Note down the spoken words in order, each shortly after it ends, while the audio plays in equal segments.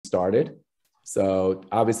started. So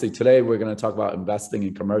obviously today we're going to talk about investing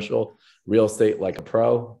in commercial real estate like a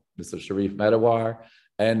pro, Mr. Sharif Medawar.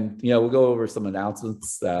 And, we'll go over some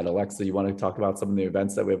announcements that Alexa, you want to talk about some of the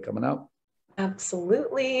events that we have coming up?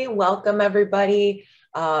 Absolutely. Welcome, everybody.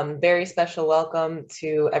 Very special welcome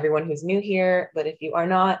to everyone who's new here. But if you are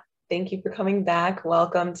not, thank you for coming back.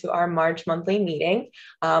 Welcome to our March monthly meeting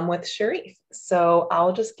with Sharif. So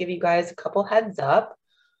I'll just give you guys a couple heads up.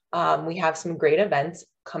 We have some great events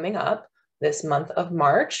coming up this month of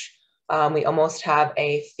March. We almost have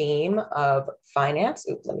a theme of finance.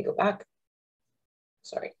 Oops, let me go back.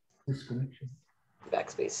 Sorry.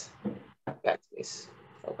 Backspace. Backspace.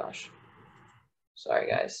 Oh gosh. Sorry,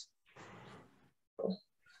 guys.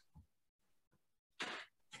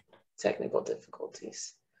 Technical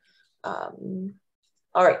difficulties. All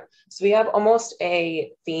right, so we have almost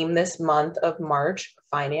a theme this month of March,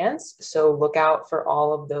 finance. So look out for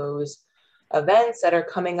all of those events that are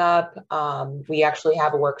coming up. We actually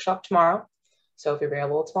have a workshop tomorrow. So if you're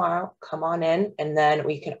available tomorrow, come on in, and then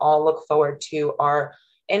we can all look forward to our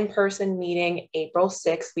in-person meeting April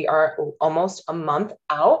 6th. We are almost a month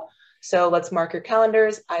out. So let's mark your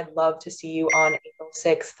calendars. I'd love to see you on April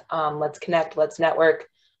 6th. Let's connect, let's network.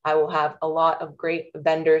 I will have a lot of great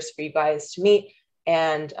vendors for you guys to meet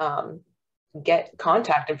and get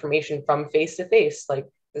contact information from face to face. Like,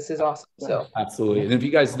 this is awesome. So absolutely. And if you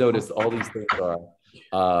guys notice, all these things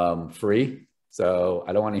are free. So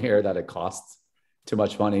I don't want to hear that it costs too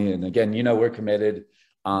much money. And again, we're committed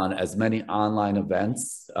on as many online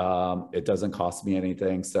events. It doesn't cost me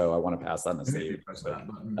anything. So I want to pass on the same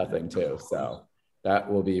nothing too. So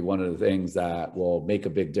that will be one of the things that will make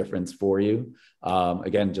a big difference for you.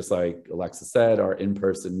 Again, just like Alexa said, our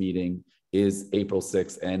in-person meeting is April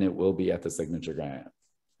 6th, and it will be at the Signature Grand.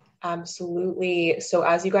 Absolutely. So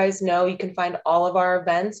as you guys know, you can find all of our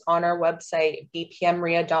events on our website,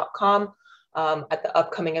 bpmria.com, at the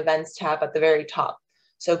upcoming events tab at the very top.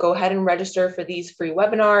 So go ahead and register for these free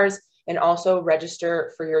webinars and also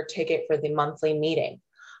register for your ticket for the monthly meeting.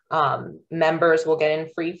 Members will get in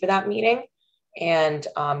free for that meeting, and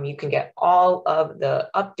you can get all of the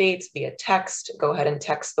updates via text. Go ahead and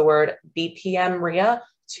text the word BPM-RIA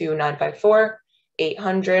to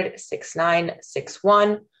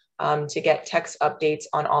 954-800-6961 to get text updates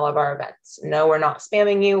on all of our events. No, we're not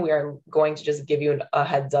spamming you. We are going to just give you a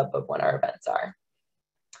heads up of when our events are.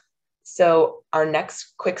 So our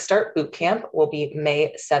next Quick Start Bootcamp will be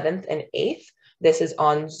May 7th and 8th. This is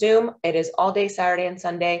on Zoom. It is all day Saturday and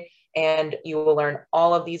Sunday, and you will learn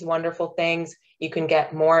all of these wonderful things. You can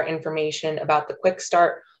get more information about the Quick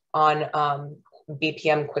Start on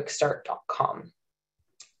bpmquickstart.com.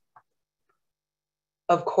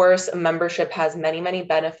 Of course, a membership has many, many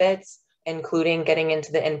benefits, including getting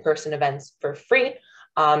into the in-person events for free.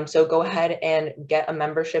 So go ahead and get a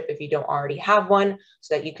membership if you don't already have one,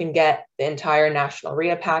 so that you can get the entire National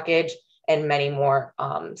RIA package and many more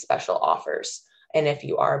special offers. And if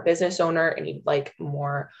you are a business owner and you'd like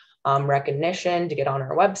more recognition to get on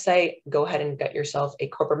our website, go ahead and get yourself a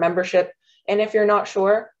corporate membership. And if you're not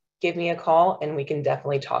sure, give me a call and we can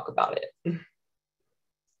definitely talk about it.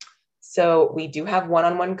 So we do have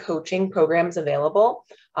one-on-one coaching programs available.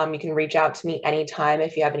 You can reach out to me anytime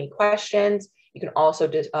if you have any questions. You can also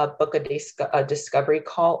book a discovery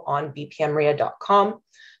call on bpmria.com.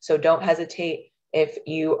 So don't hesitate if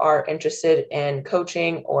you are interested in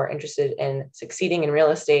coaching or interested in succeeding in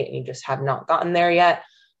real estate and you just have not gotten there yet.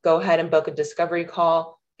 Go ahead and book a discovery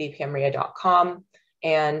call, bpmria.com,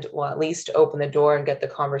 and we'll at least open the door and get the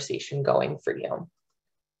conversation going for you.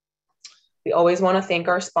 We always want to thank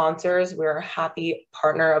our sponsors. We're a happy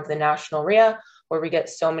partner of the National RIA, where we get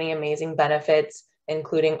so many amazing benefits,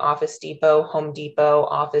 including Office Depot, Home Depot,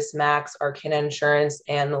 Office Max, Arcana Insurance,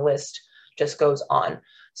 and the list just goes on.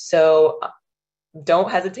 So don't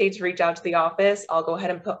hesitate to reach out to the office. I'll go ahead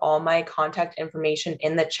and put all my contact information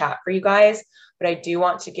in the chat for you guys, but I do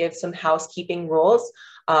want to give some housekeeping rules.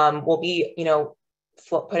 We'll be,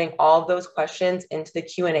 putting all of those questions into the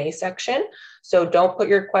Q&A section. So don't put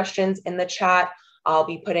your questions in the chat. I'll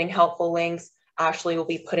be putting helpful links. Ashley will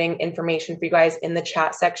be putting information for you guys in the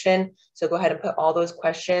chat section. So go ahead and put all those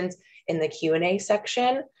questions in the Q&A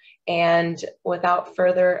section. And without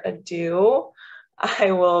further ado,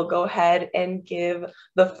 I will go ahead and give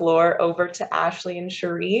the floor over to Ashley and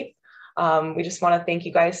Sharif. We just want to thank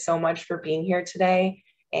you guys so much for being here today.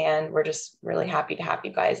 And we're just really happy to have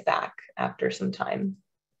you guys back after some time.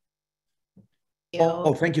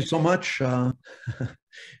 Oh, thank you so much.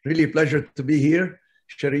 Really a pleasure to be here.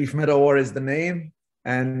 Sharif Medawar is the name,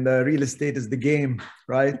 and real estate is the game,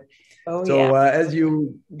 right? Oh, So yeah. as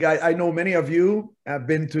you guys, I know many of you have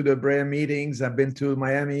been to the Brea meetings. I've been to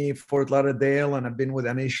Miami, Fort Lauderdale, and I've been with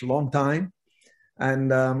Anish a long time.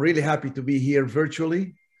 And I'm really happy to be here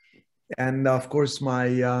virtually. And of course,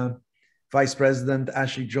 my Vice President,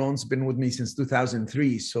 Ashley Jones, been with me since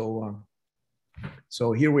 2003. So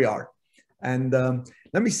here we are. And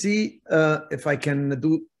let me see if I can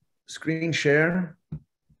do screen share.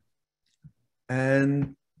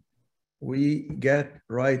 And we get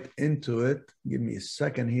right into it. Give me a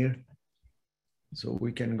second here. So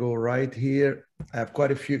we can go right here. I have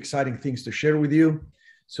quite a few exciting things to share with you.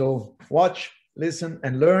 So watch, listen,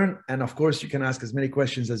 and learn. And of course, you can ask as many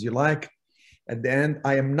questions as you like. At the end,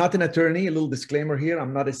 I am not an attorney, a little disclaimer here.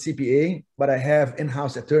 I'm not a CPA, but I have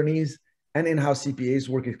in-house attorneys and in-house CPAs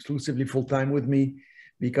work exclusively full-time with me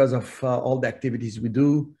because of all the activities we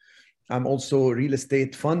do. I'm also a real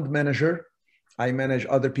estate fund manager. I manage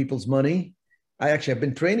other people's money. I actually have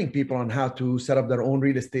been training people on how to set up their own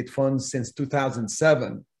real estate funds since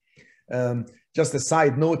 2007. Just a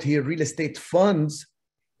side note here, real estate funds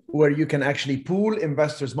where you can actually pool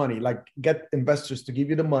investors' money, like get investors to give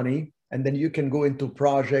you the money, and then you can go into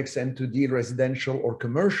projects and to deal residential or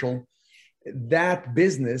commercial. That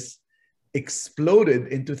business exploded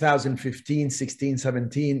in 2015, 16,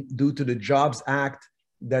 17 due to the Jobs Act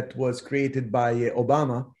that was created by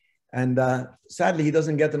Obama. And sadly, he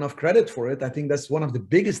doesn't get enough credit for it. I think that's one of the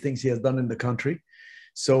biggest things he has done in the country.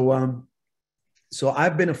 So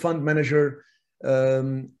I've been a fund manager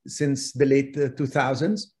since the late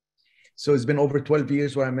 2000s. So it's been over 12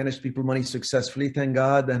 years where I managed people money successfully, thank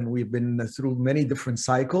God. And we've been through many different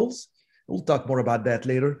cycles. We'll talk more about that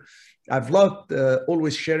later. I've loved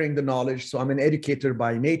always sharing the knowledge. So I'm an educator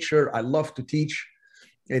by nature. I love to teach.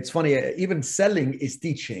 It's funny, even selling is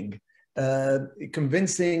teaching.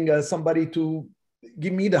 Convincing somebody to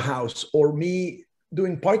give me the house or me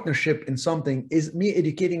doing partnership in something is me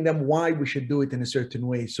educating them why we should do it in a certain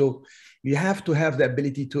way. So you have to have the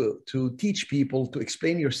ability to teach people, to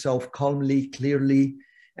explain yourself calmly, clearly,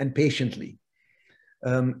 and patiently.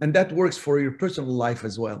 And that works for your personal life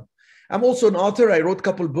as well. I'm also an author. I wrote a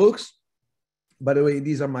couple books. By the way,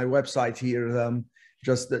 these are my website here.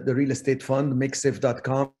 Just the real estate fund,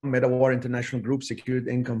 MakeSafe.com, Medawar International Group, Secured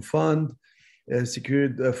Income Fund,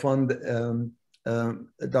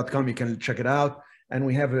 securedfund.com. You can check it out. And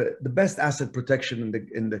we have the best asset protection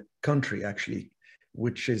in the country, actually,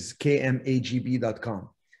 which is KMAGB.com,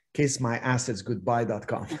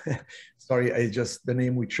 CaseMyAssetsGoodbye.com. Sorry, it's just the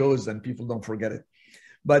name we chose and people don't forget it.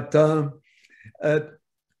 But I'm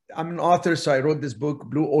an author, so I wrote this book,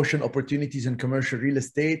 Blue Ocean Opportunities in Commercial Real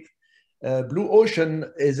Estate. Blue ocean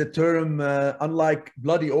is a term, unlike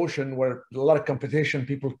bloody ocean, where a lot of competition,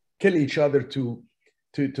 people kill each other to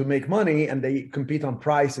make money and they compete on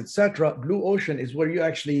price, etc. Blue ocean is where you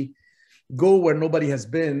actually go where nobody has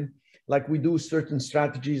been. Like we do certain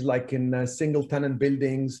strategies, like in single tenant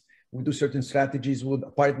buildings, we do certain strategies with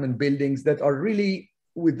apartment buildings that are really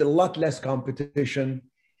with a lot less competition.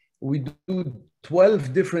 We do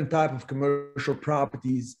 12 different types of commercial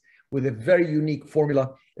properties with a very unique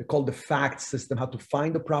formula called the FACT system, how to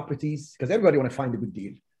find the properties, because everybody want to find a good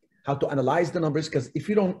deal, how to analyze the numbers, because if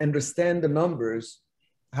you don't understand the numbers,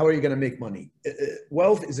 how are you going to make money?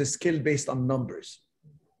 Wealth is a skill based on numbers.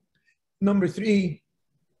 Number three,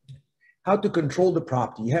 how to control the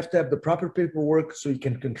property. You have to have the proper paperwork so you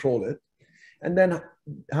can control it. And then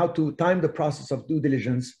how to time the process of due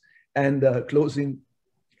diligence and closing.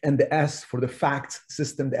 And the S for the FACT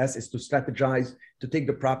system, the S is to strategize, to take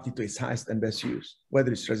the property to its highest and best use,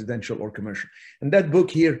 whether it's residential or commercial. And that book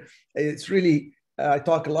here, it's really, I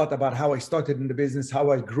talk a lot about how I started in the business, how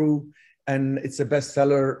I grew, and it's a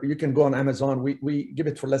bestseller. You can go on Amazon. We give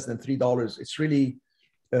it for less than $3. It's really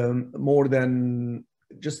more than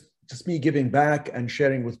just me giving back and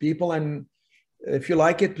sharing with people. And if you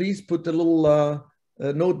like it, please put a little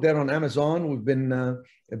note there on Amazon. We've been a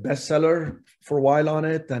bestseller for a while on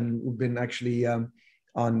it, and we've been actually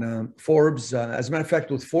on Forbes. As a matter of fact,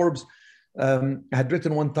 with Forbes, I had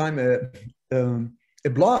written one time a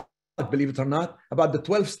blog, believe it or not, about the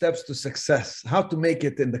 12 steps to success, how to make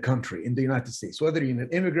it in the country, in the United States. Whether you're an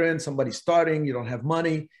immigrant, somebody starting, you don't have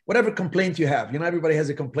money, whatever complaint you have. You know, everybody has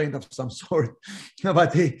a complaint of some sort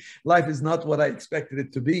about, hey, life is not what I expected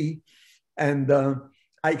it to be. And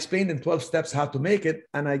I explained in 12 steps how to make it.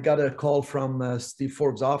 And I got a call from Steve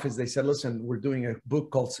Forbes' office. They said, listen, we're doing a book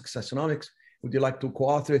called Successionomics. Would you like to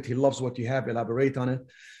co-author it? He loves what you have, elaborate on it.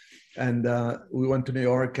 And we went to New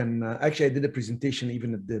York, and actually I did a presentation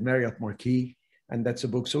even at the Marriott Marquis, and that's a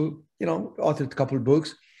book. So, you know, authored a couple of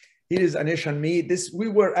books. Here is Anish and me. We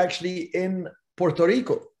were actually in Puerto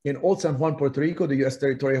Rico, in Old San Juan, Puerto Rico, the U.S.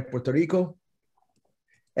 territory of Puerto Rico.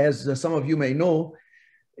 As some of you may know,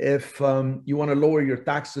 if you want to lower your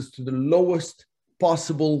taxes to the lowest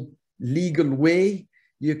possible legal way,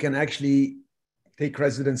 you can actually take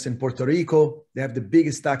residence in Puerto Rico. They have the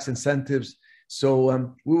biggest tax incentives.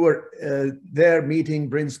 So we were there meeting,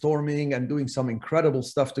 brainstorming, and doing some incredible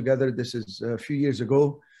stuff together. This is a few years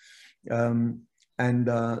ago.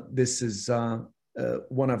 This is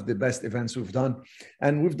one of the best events we've done.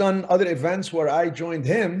 And we've done other events where I joined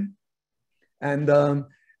him. And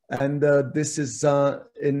this is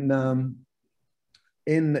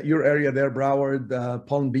in your area there, Broward,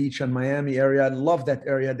 Palm Beach and Miami area. I love that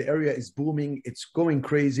area. The area is booming. It's going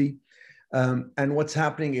crazy. And what's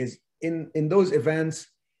happening is in those events,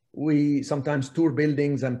 we sometimes tour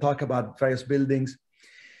buildings and talk about various buildings.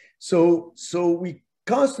 So we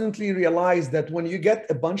constantly realize that when you get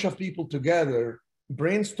a bunch of people together,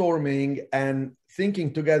 brainstorming and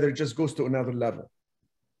thinking together just goes to another level.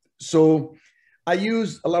 So I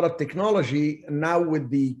use a lot of technology, and now with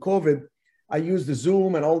the COVID, I use the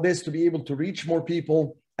Zoom and all this to be able to reach more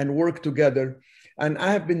people and work together. And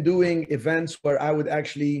I have been doing events where I would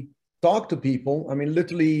actually talk to people. I mean,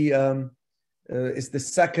 literally, it's the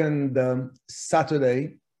second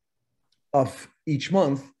Saturday of each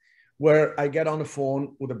month where I get on the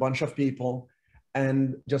phone with a bunch of people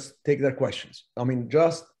and just take their questions. I mean,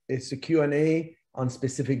 it's a Q&A on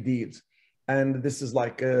specific deals. And this is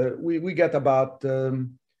like, we get about,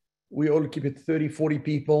 we all keep it 30, 40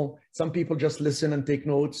 people. Some people just listen and take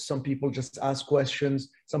notes. Some people just ask questions.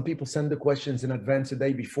 Some people send the questions in advance the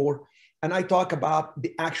day before. And I talk about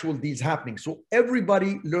the actual deals happening. So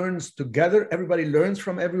everybody learns together. Everybody learns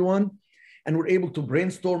from everyone. And we're able to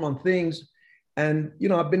brainstorm on things. And, you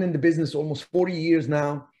know, I've been in the business almost 40 years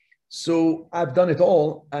now. So I've done it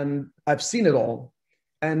all and I've seen it all.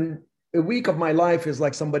 And a week of my life is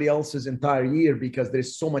like somebody else's entire year because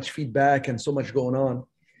there's so much feedback and so much going on.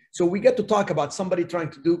 So we get to talk about somebody trying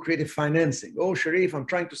to do creative financing. Oh, Sharif, I'm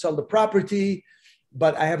trying to sell the property,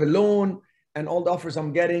 but I have a loan and all the offers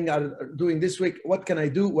I'm getting are doing this week. What can I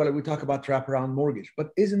do? Well, we talk about wraparound mortgage, but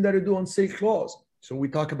isn't there a due on sale clause? So we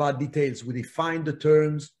talk about details. We define the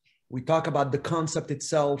terms. We talk about the concept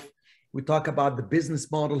itself. We talk about the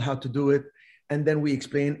business model, how to do it. And then we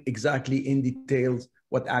explain exactly in details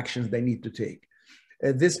what actions they need to take.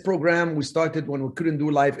 This program, we started when we couldn't do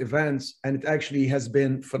live events, and it actually has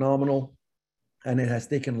been phenomenal, and it has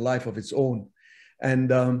taken a life of its own.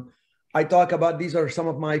 And I talk about, these are some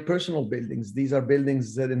of my personal buildings. These are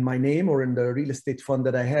buildings that in my name or in the real estate fund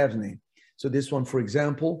that I have name. So this one, for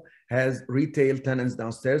example, has retail tenants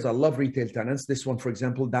downstairs. I love retail tenants. This one, for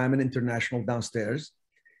example, Diamond International downstairs.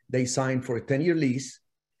 They signed for a 10-year lease.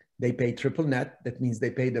 They pay triple net. That means they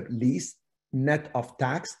pay the lease net of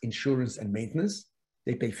tax, insurance, and maintenance.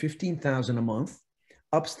 They pay $15,000 a month.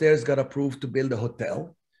 Upstairs got approved to build a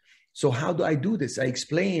hotel. So how do I do this? I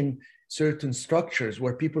explain certain structures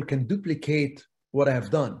where people can duplicate what I have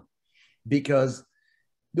done. Because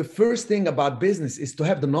the first thing about business is to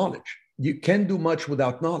have the knowledge. You can't do much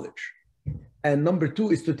without knowledge. And number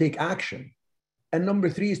two is to take action. And number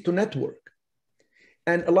three is to network.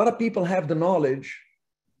 And a lot of people have the knowledge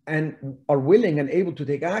and are willing and able to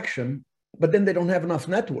take action, but then they don't have enough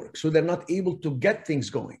network. So they're not able to get things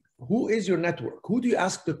going. Who is your network? Who do you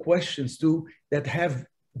ask the questions to that have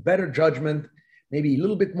better judgment, maybe a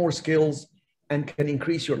little bit more skills, and can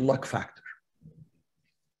increase your luck factor?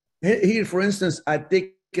 Here, for instance, I've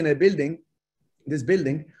taken a building, this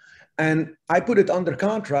building, and I put it under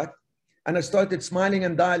contract, and I started smiling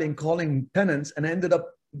and dialing, calling tenants, and I ended up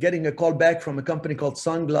getting a call back from a company called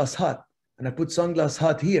Sunglass Hut. And I put Sunglass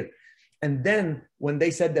Hut here. And then when they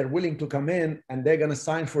said they're willing to come in and they're going to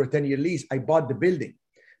sign for a 10-year lease, I bought the building.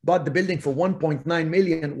 Bought the building for 1.9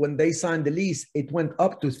 million. When they signed the lease, it went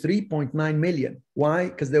up to 3.9 million. Why?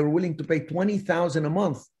 Because they were willing to pay $20,000 a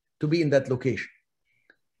month to be in that location.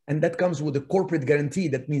 And that comes with a corporate guarantee.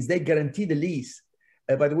 That means they guarantee the lease.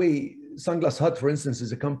 By the way, Sunglass Hut, for instance,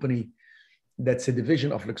 is a company that's a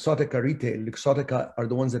division of Luxottica Retail. Luxottica are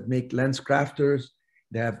the ones that make LensCrafters.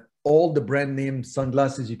 They have all the brand name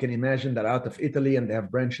sunglasses you can imagine that are out of Italy, and they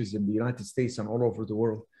have branches in the United States and all over the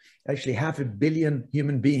world. Actually, 500 million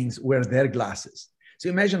human beings wear their glasses. So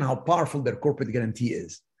imagine how powerful their corporate guarantee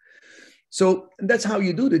is. So that's how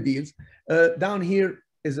you do the deals. Down here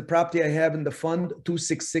is a property I have in the fund,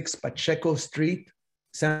 266 Pacheco Street,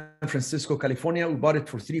 San Francisco, California. We bought it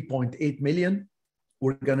for 3.8 million.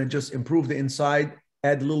 We're gonna just improve the inside,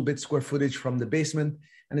 add a little bit square footage from the basement,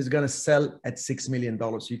 and it's gonna sell at $6 million.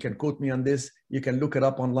 So you can quote me on this. You can look it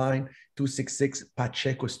up online, 266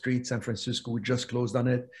 Pacheco Street, San Francisco. We just closed on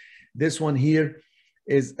it. This one here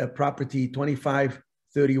is a property,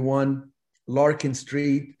 2531 Larkin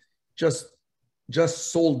Street.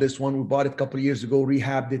 Just sold this one. We bought it a couple of years ago,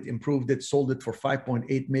 rehabbed it, improved it, sold it for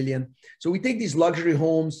 5.8 million. So we take these luxury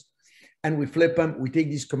homes and we flip them. We take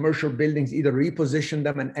these commercial buildings, either reposition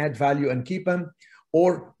them and add value and keep them,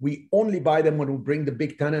 or we only buy them when we bring the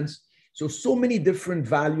big tenants. So many different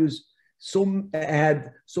values, so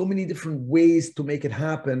many different ways to make it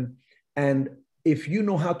happen. And if you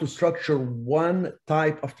know how to structure one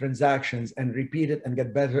type of transactions and repeat it and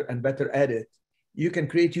get better and better at it, you can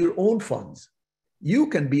create your own funds. You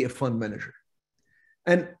can be a fund manager.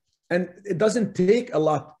 And it doesn't take a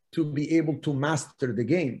lot to be able to master the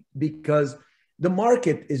game, because the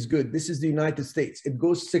market is good. This is the United States. It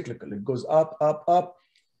goes cyclical. It goes up, up, up.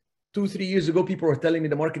 2-3 years ago, people were telling me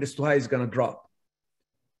the market is too high, it's going to drop.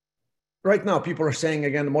 Right now, people are saying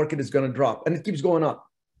again, the market is going to drop, and it keeps going up.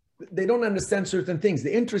 They don't understand certain things.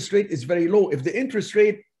 The interest rate is very low. If the interest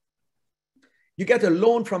rate, you get a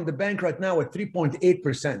loan from the bank right now at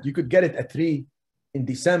 3.8%. You could get it at 3 in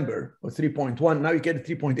December or 3.1. Now you get it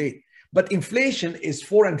 3.8. But inflation is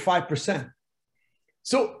 4 and 5%.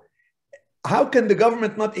 So how can the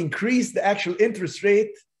government not increase the actual interest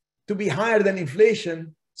rate to be higher than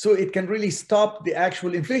inflation so it can really stop the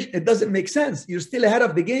actual inflation? It doesn't make sense. You're still ahead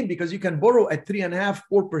of the game because you can borrow at 3.5%,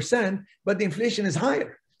 4%, but the inflation is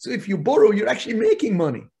higher. So if you borrow, you're actually making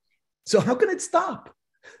money. So how can it stop?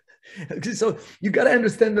 So you got to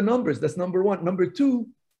understand the numbers. That's number one. Number two,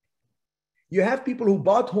 you have people who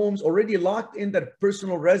bought homes already locked in their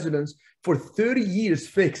personal residence for 30 years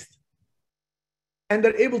fixed. And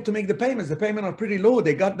they're able to make the payments. The payments are pretty low.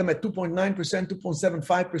 They got them at 2.9%,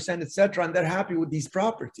 2.75%, etc. And they're happy with these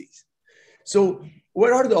properties. So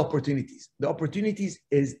where are the opportunities? The opportunities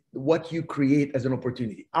is what you create as an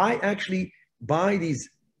opportunity. I actually buy these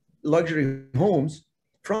luxury homes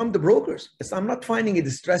from the brokers. I'm not finding a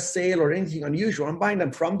distressed sale or anything unusual. I'm buying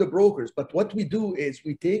them from the brokers. But what we do is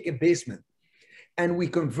we take a basement and we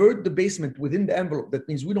convert the basement within the envelope. That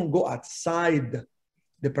means we don't go outside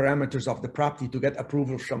the parameters of the property to get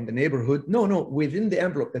approval from the neighborhood. No, within the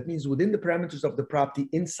envelope. That means within the parameters of the property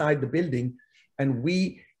inside the building. And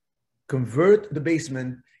we convert the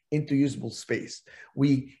basement into usable space.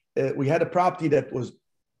 We had a property that was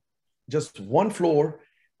just one floor,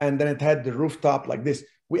 and then it had the rooftop like this.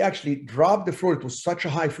 We actually dropped the floor. It was such a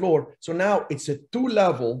high floor. So now it's a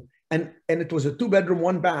 2-level, and it was a 2-bedroom,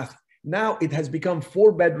 1-bath. Now it has become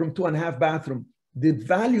 4-bedroom, 2.5 bathroom. The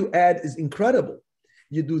value add is incredible.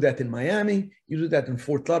 You do that in Miami, you do that in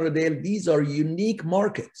Fort Lauderdale. These are unique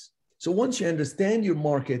markets. So once you understand your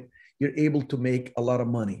market, you're able to make a lot of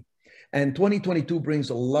money. And 2022 brings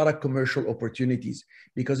a lot of commercial opportunities,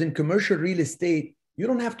 because in commercial real estate, you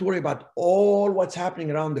don't have to worry about all what's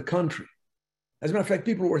happening around the country. As a matter of fact,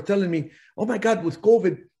 people were telling me, oh my God, with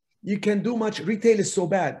COVID, you can't do much. Retail is so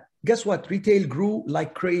bad. Guess what? Retail grew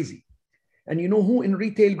like crazy. And you know who in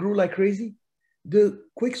retail grew like crazy? The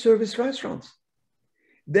quick service restaurants.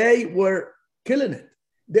 They were killing it.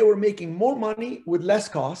 They were making more money with less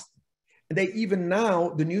cost. They even now,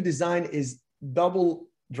 the new design is double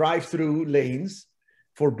drive-through lanes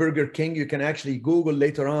for Burger King. You can actually Google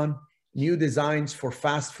later on new designs for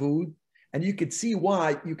fast food. And you could see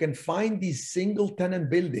why. You can find these single tenant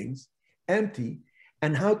buildings empty,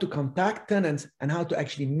 and how to contact tenants and how to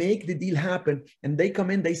actually make the deal happen. And they come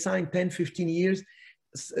in, they sign 10, 15 years.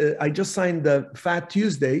 I just signed the Fat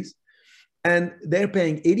Tuesdays, and they're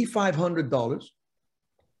paying $8,500.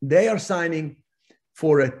 They are signing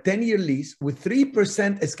for a 10-year lease with 3%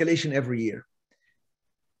 escalation every year.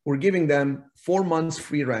 We're giving them 4 months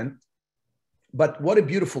free rent. But what a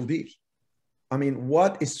beautiful deal. I mean,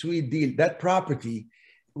 what a sweet deal. That property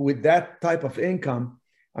with that type of income,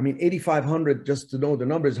 I mean, 8,500, just to know the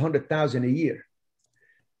numbers, 100,000 a year.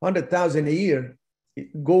 100,000 a year,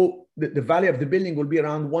 the value of the building will be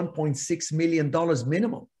around $1.6 million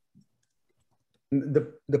minimum.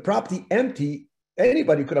 The property empty,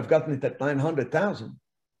 anybody could have gotten it at 900,000.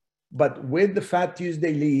 But with the Fat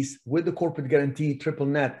Tuesday lease, with the corporate guarantee, triple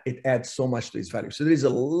net, it adds so much to its value. So there is a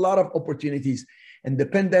lot of opportunities. And the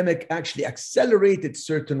pandemic actually accelerated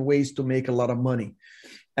certain ways to make a lot of money.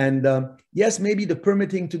 And yes, maybe the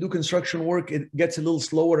permitting to do construction work, it gets a little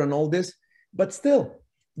slower and all this, but still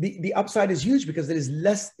the upside is huge because there is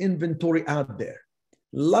less inventory out there.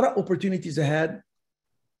 A lot of opportunities ahead.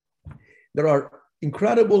 There are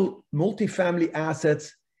incredible multifamily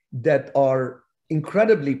assets that are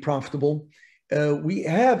incredibly profitable. We've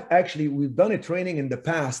done a training in the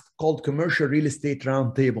past called Commercial Real Estate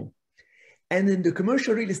Roundtable. And in the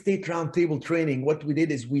Commercial Real Estate Roundtable training, what we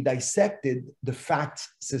did is we dissected the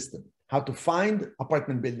facts system. how to find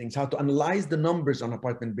apartment buildings, how to analyze the numbers on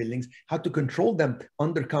apartment buildings, how to control them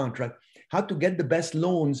under contract, how to get the best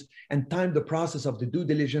loans and time the process of the due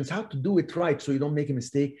diligence, how to do it right so you don't make a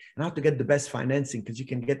mistake, and how to get the best financing, because you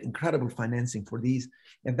can get incredible financing for these,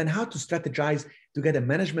 and then how to strategize to get a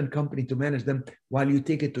management company to manage them while you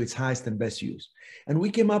take it to its highest and best use. And we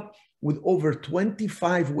came up with over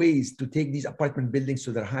 25 ways to take these apartment buildings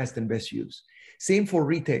to their highest and best use. Same for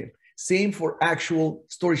retail, same for actual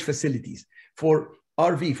storage facilities, for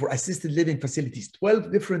RV, for assisted living facilities,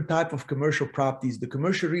 12 different types of commercial properties. The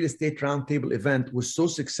Commercial Real Estate Roundtable event was so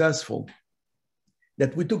successful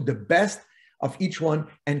that we took the best of each one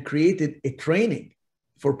and created a training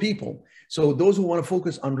for people. So those who want to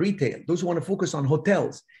focus on retail, those who want to focus on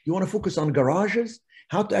hotels, you want to focus on garages,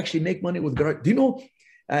 how to actually make money with garage. Do you know,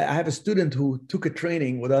 I have a student who took a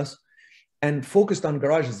training with us and focused on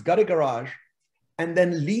garages, got a garage, and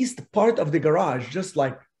then leased part of the garage, just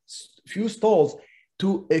like a few stalls,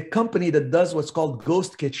 to a company that does what's called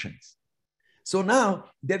ghost kitchens. So now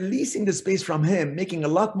they're leasing the space from him, making a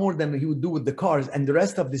lot more than he would do with the cars. And the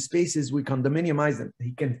rest of the spaces, we condominiumize them.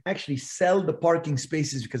 He can actually sell the parking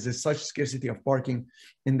spaces because there's such scarcity of parking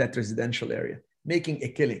in that residential area, making a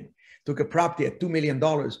killing. Took a property at $2 million.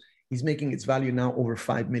 He's making its value now over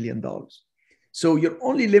 $5 million. So you're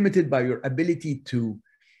only limited by your ability to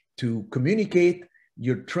communicate,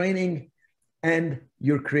 your training, and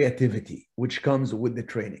your creativity, which comes with the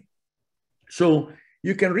training. So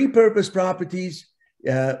you can repurpose properties.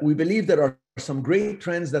 We believe there are some great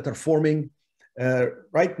trends that are forming.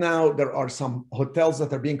 Right now, there are some hotels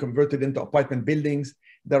that are being converted into apartment buildings.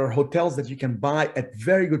 There are hotels that you can buy at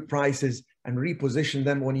very good prices and reposition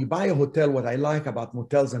them. When you buy a hotel, what I like about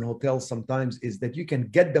motels and hotels sometimes is that you can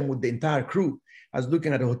get them with the entire crew. I was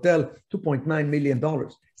looking at a hotel, $2.9 million,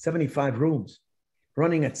 75 rooms,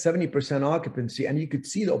 running at 70% occupancy, and you could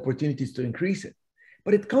see the opportunities to increase it.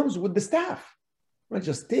 But it comes with the staff. Not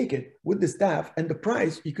just take it with the staff, and the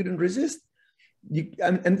price you couldn't resist.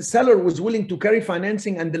 And the seller was willing to carry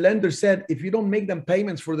financing, and the lender said, if you don't make them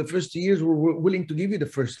payments for the first 2 years, we're willing to give you the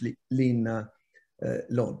first lien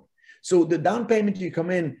loan. So the down payment you come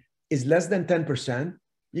in is less than 10%.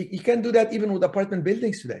 You can do that even with apartment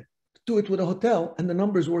buildings today. Do it with a hotel, and the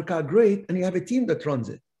numbers work out great, and you have a team that runs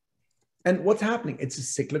it. And what's happening? It's a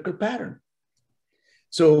cyclical pattern.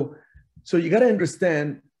 So you got to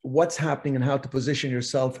understand what's happening and how to position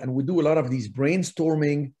yourself. And we do a lot of these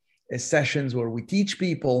brainstorming sessions where we teach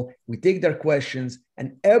people, we take their questions,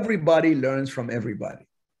 and everybody learns from everybody.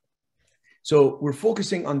 So we're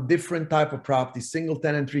focusing on different type of properties, single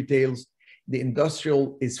tenant retails. The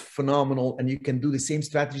industrial is phenomenal, and you can do the same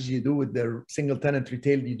strategy you do with the single tenant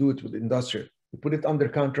retail, you do it with industrial. You put it under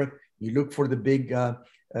contract, you look for the big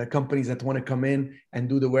companies that want to come in and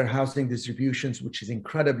do the warehousing distributions, which is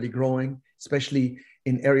incredibly growing, especially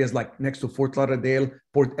in areas like next to Fort Lauderdale,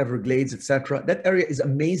 Port Everglades, etc. That area is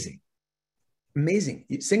amazing. Amazing.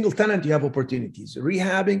 Single tenant, you have opportunities.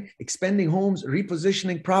 Rehabbing, expanding homes,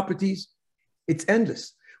 repositioning properties. It's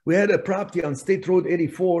endless. We had a property on State Road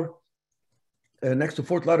 84 next to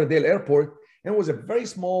Fort Lauderdale Airport, and it was a very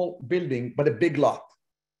small building, but a big lot.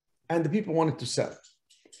 And the people wanted to sell it.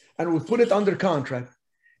 And we put it under contract.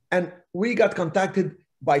 And we got contacted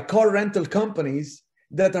by car rental companies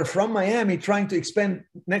that are from Miami trying to expand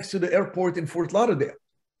next to the airport in Fort Lauderdale.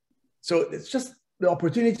 So it's just, the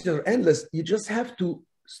opportunities are endless. You just have to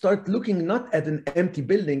start looking not at an empty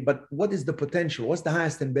building, but what is the potential? What's the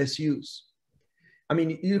highest and best use? I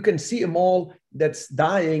mean, you can see a mall that's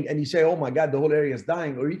dying and you say, oh my God, the whole area is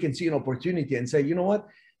dying. Or you can see an opportunity and say, you know what?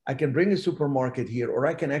 I can bring a supermarket here, or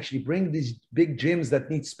I can actually bring these big gyms that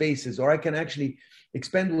need spaces, or I can actually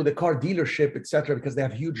expand with a car dealership, et cetera, because they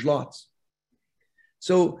have huge lots.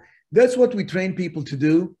 So that's what we train people to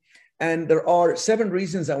do. And there are 7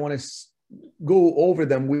 reasons I want to go over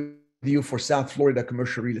them with you for South Florida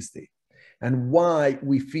commercial real estate and why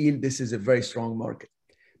we feel this is a very strong market.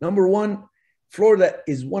 Number 1, Florida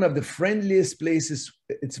is one of the friendliest places.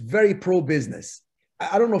 It's very pro-business.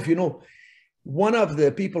 I don't know if you know, one of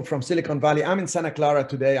the people from Silicon Valley, I'm in Santa Clara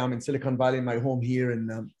today. I'm in Silicon Valley, my home here,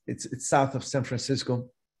 and it's south of San Francisco.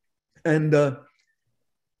 And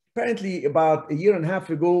apparently about 1.5 years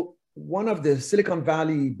ago, one of the Silicon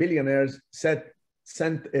Valley billionaires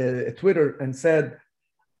sent a Twitter and said,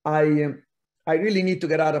 I really need to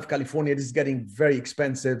get out of California. This is getting very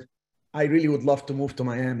expensive. I really would love to move to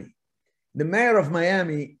Miami. The mayor of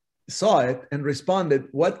Miami saw it and responded,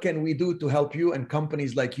 what can we do to help you and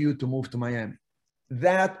companies like you to move to Miami?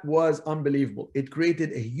 That was unbelievable. It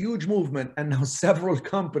created a huge movement, and now several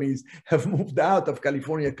companies have moved out of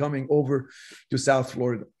California coming over to South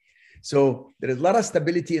Florida. So there is a lot of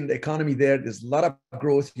stability in the economy there. There's a lot of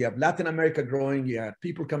growth. You have Latin America growing. You have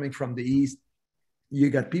people coming from the East. You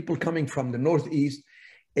got people coming from the Northeast.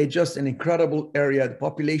 It's just an incredible area. The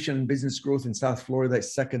population and business growth in South Florida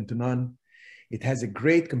is second to none. It has a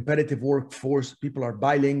great competitive workforce. People are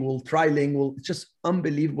bilingual, trilingual. It's just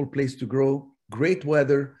unbelievable place to grow. Great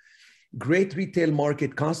weather, great retail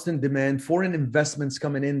market, constant demand, foreign investments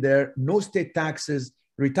coming in there, no state taxes.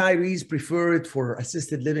 Retirees prefer it for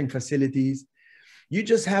assisted living facilities. You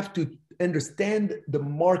just have to understand the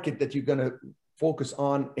market that you're going to focus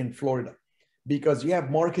on in Florida, because you have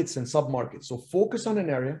markets and submarkets. So focus on an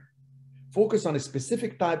area, focus on a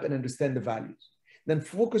specific type and understand the values. Then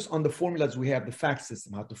focus on the formulas we have, the fact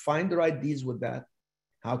system, how to find the right deals with that,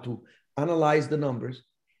 how to analyze the numbers,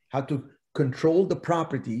 how to control the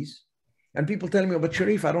properties. And people tell me, but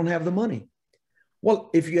Sharif, I don't have the money.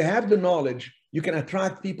 Well, if you have the knowledge, you can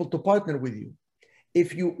attract people to partner with you.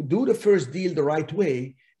 If you do the first deal the right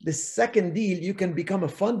way, the second deal, you can become a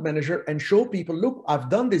fund manager and show people, look, I've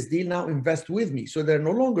done this deal, now invest with me. So they're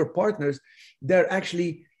no longer partners. They're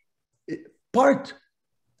actually part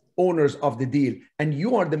owners of the deal. And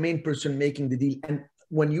you are the main person making the deal. And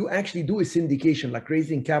when you actually do a syndication, like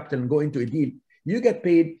raising capital and go into a deal, you get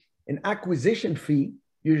paid an acquisition fee,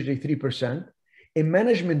 usually 3%, a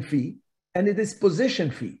management fee, and a disposition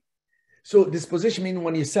fee. So disposition means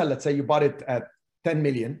when you sell, let's say you bought it at 10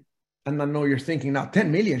 million, and I know you're thinking now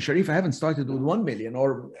 10 million, Sharif, I haven't started with 1 million,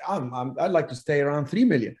 or I'd like to stay around 3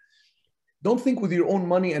 million. Don't think with your own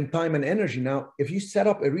money and time and energy. Now, if you set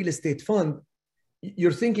up a real estate fund,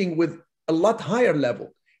 you're thinking with a lot higher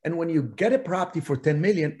level. And when you get a property for 10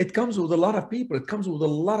 million, it comes with a lot of people. It comes with a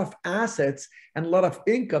lot of assets and a lot of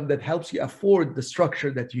income that helps you afford the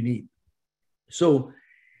structure that you need. So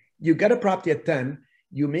you get a property at 10,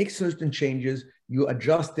 you make certain changes, you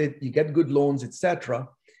adjust it, you get good loans, etc.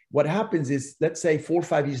 What happens is, let's say 4 or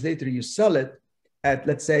 5 years later, you sell it at,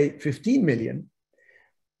 let's say 15 million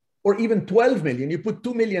or even 12 million. You put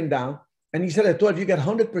 2 million down and you sell at 12, you get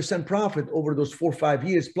 100% profit over those 4 or 5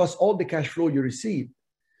 years, plus all the cash flow you receive.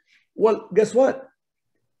 Well, guess what?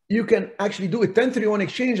 You can actually do a 1031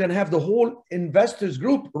 exchange and have the whole investors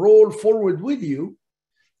group roll forward with you.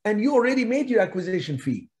 And you already made your acquisition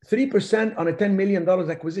fee. 3% on a $10 million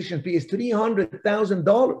acquisition fee is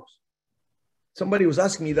 $300,000. Somebody was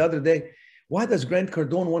asking me the other day, why does Grant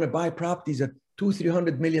Cardone want to buy properties at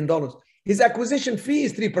 $200-300 million? His acquisition fee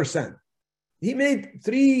is 3%. He made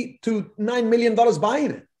 $3 to $9 million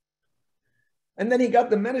buying it. And then he got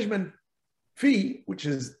the management fee, which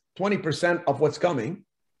is 20% of what's coming.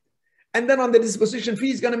 And then on the disposition fee,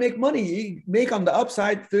 he's going to make money. He make on the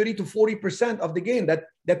upside 30 to 40% of the gain. That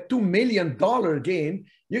 $2 million gain,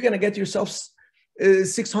 you're going to get yourself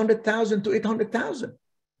 $600,000 to $800,000.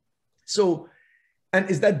 So, and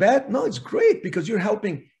is that bad? No, it's great, because you're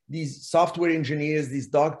helping these software engineers, these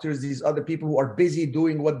doctors, these other people who are busy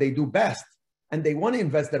doing what they do best, and they want to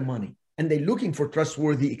invest their money, and they're looking for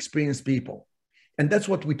trustworthy, experienced people. And that's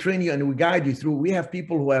what we train you and we guide you through. We have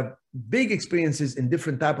people who have big experiences in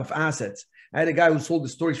different type of assets. I had a guy who sold the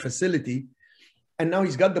storage facility, and now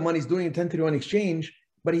he's got the money, he's doing a 1031 exchange,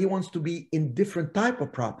 but he wants to be in different type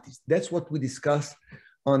of properties. That's what we discuss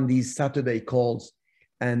on these Saturday calls.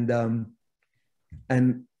 And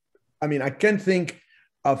I mean, I can't think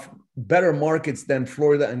of better markets than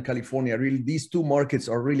Florida and California. Really, these two markets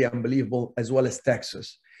are really unbelievable, as well as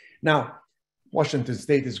Texas. Now, Washington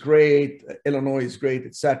State is great, Illinois is great,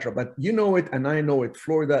 etc. But you know it, and I know it.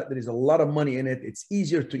 Florida, there is a lot of money in it. It's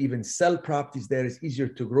easier to even sell properties there. It's easier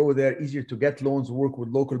to grow there, easier to get loans, work with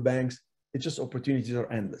local banks. It's just opportunities are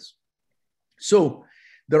endless. So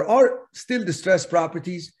there are still distressed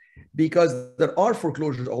properties because there are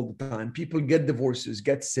foreclosures all the time. People get divorces,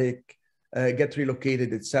 get sick, get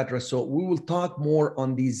relocated, etc. So we will talk more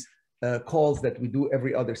on these calls that we do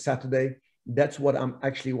every other Saturday. That's what I'm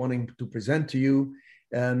actually wanting to present to you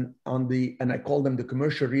and I call them the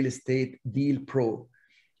Commercial Real Estate Deal Pro,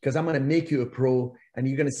 because I'm going to make you a pro and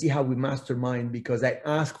you're going to see how we mastermind, because I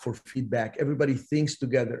ask for feedback. Everybody thinks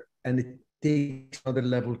together and it takes another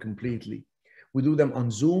level completely. We do them on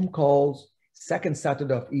Zoom calls, second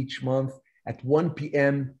Saturday of each month at 1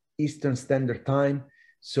 p.m. Eastern Standard Time.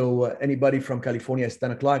 So anybody from California is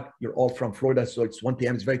 10 o'clock. You're all from Florida, so it's 1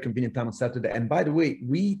 p.m. It's a very convenient time on Saturday. And by the way,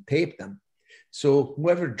 we tape them. So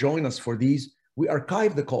whoever join us for these, we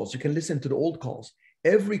archive the calls. You can listen to the old calls.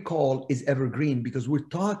 Every call is evergreen because we're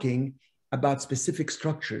talking about specific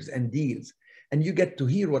structures and deals. And you get to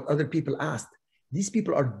hear what other people asked. These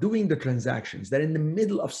people are doing the transactions. They're in the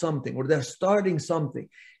middle of something, or they're starting something.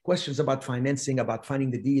 Questions about financing, about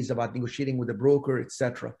finding the deals, about negotiating with a broker,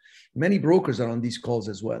 etc. Many brokers are on these calls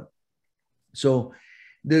as well. So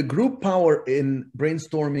the group power in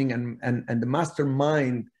brainstorming and the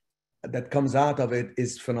mastermind that comes out of it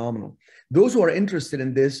is phenomenal. Those who are interested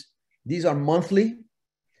in this, these are monthly.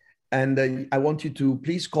 And I want you to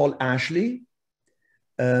please call Ashley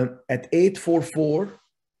at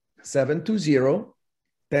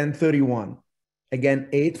 844-720-1031. Again,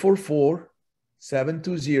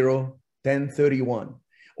 844-720-1031.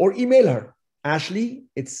 Or email her, Ashley,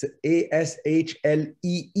 it's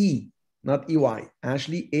A-S-H-L-E-E, not E-Y.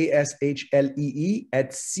 Ashley, A-S-H-L-E-E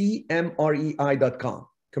at cmrei.com.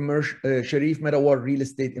 Sharif Medawar Real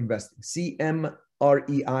Estate Investing,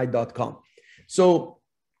 cmrei.com. So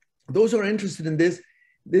those who are interested in this,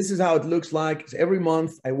 this is how it looks like. So every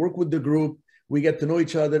month I work with the group. We get to know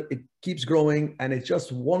each other. It keeps growing. And it's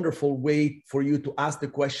just a wonderful way for you to ask the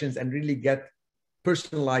questions and really get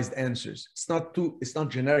personalized answers. It's not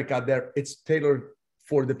generic out there. It's tailored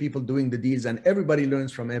for the people doing the deals, and everybody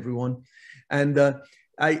learns from everyone. And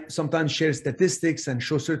I sometimes share statistics and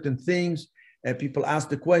show certain things. People ask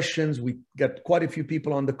the questions. We get quite a few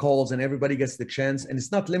people on the calls, and everybody gets the chance. And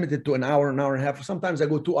it's not limited to an hour and a half. Sometimes I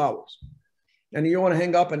go 2 hours. And you want to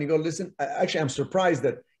hang up and you go, listen, actually, I'm surprised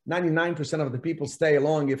that 99% of the people stay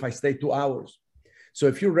along if I stay 2 hours. So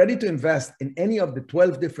if you're ready to invest in any of the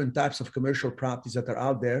 12 different types of commercial properties that are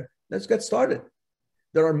out there, let's get started.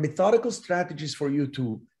 There are methodical strategies for you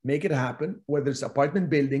to make it happen, whether it's apartment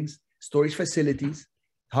buildings, storage facilities,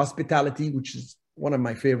 hospitality, which is one of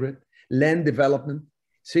my favorite, land development,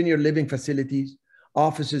 senior living facilities,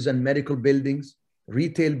 offices and medical buildings,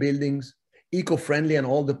 retail buildings, eco-friendly and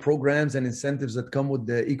all the programs and incentives that come with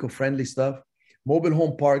the eco-friendly stuff, mobile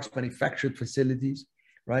home parks, manufactured facilities,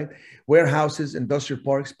 right? Warehouses, industrial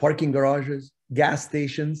parks, parking garages, gas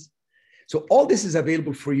stations. So all this is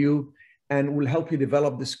available for you and will help you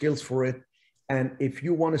develop the skills for it. And if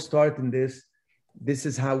you want to start in this, this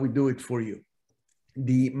is how we do it for you.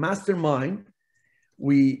 The mastermind,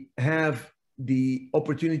 we have the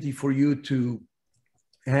opportunity for you to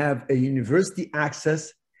have a university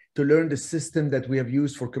access to learn the system that we have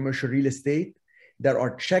used for commercial real estate. There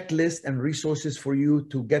are checklists and resources for you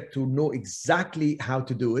to get to know exactly how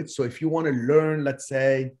to do it. So if you want to learn, let's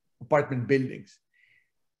say, apartment buildings,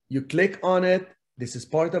 you click on it. This is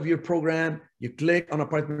part of your program. You click on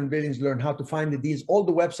apartment buildings, learn how to find the deals, all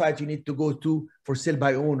the websites you need to go to for sale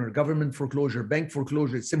by owner, government foreclosure, bank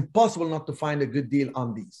foreclosure. It's impossible not to find a good deal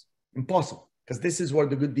on these. Impossible, because this is where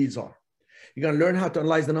the good deals are. You're going to learn how to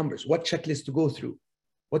analyze the numbers, what checklist to go through,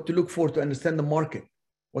 what to look for to understand the market,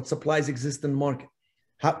 what supplies exist in the market,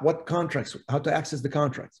 what contracts, how to access the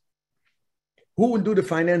contracts, who will do the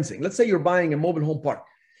financing. Let's say you're buying a mobile home park.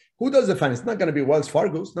 Who does the finance? It's not going to be Wells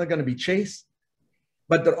Fargo. It's not going to be Chase.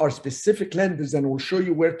 But there are specific lenders, and we'll show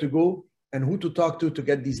you where to go and who to talk to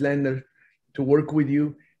get these lenders to work with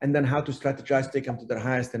you, and then how to strategize, take them to their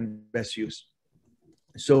highest and best use.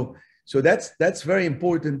 So that's very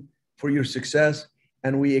important for your success.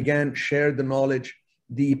 And we, again, share the knowledge.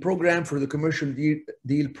 The program for the Commercial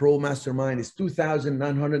Deal Pro Mastermind is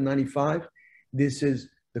 $2,995. This is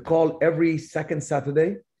the call every second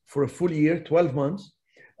Saturday for a full year, 12 months.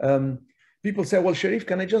 People say, well, Sharif,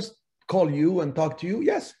 can I just call you and talk to you?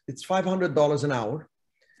 Yes, it's $500 an hour.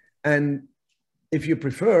 And if you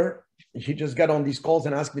prefer, you just get on these calls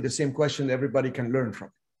and ask me the same question everybody can learn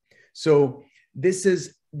from. So this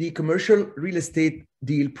is the Commercial Real Estate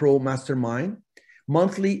Deal Pro Mastermind.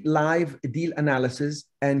 Monthly live deal analysis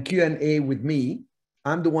and Q&A with me.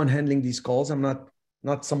 I'm the one handling these calls. I'm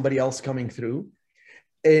not somebody else coming through.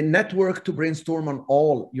 A network to brainstorm on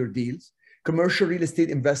all your deals. Commercial real estate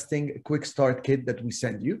investing quick start kit that we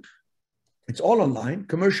send you. It's all online.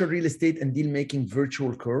 Commercial real estate and deal making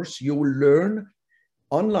virtual course. You will learn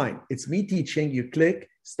online. It's me teaching. You click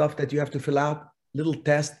stuff that you have to fill out, little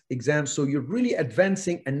test exams. So you're really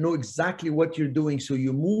advancing and know exactly what you're doing. So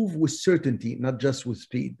you move with certainty, not just with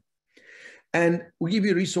speed. And we give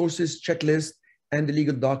you resources, checklists, and the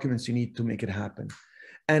legal documents you need to make it happen.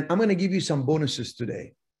 And I'm going to give you some bonuses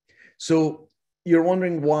today. So you're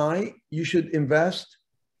wondering why you should invest.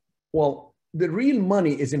 Well, the real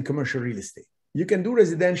money is in commercial real estate. You can do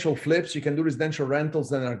residential flips, you can do residential rentals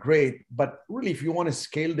that are great. But really, if you want to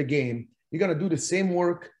scale the game, you're going to do the same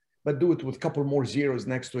work, but do it with a couple more zeros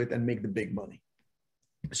next to it and make the big money.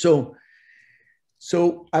 So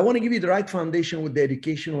I want to give you the right foundation with the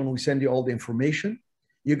education when we send you all the information.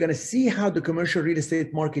 You're going to see how the commercial real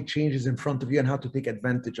estate market changes in front of you and how to take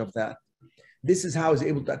advantage of that. This is how I was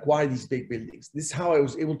able to acquire these big buildings. This is how I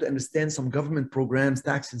was able to understand some government programs,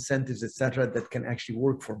 tax incentives, etc., that can actually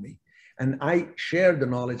work for me. And I share the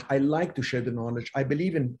knowledge. I like to share the knowledge. I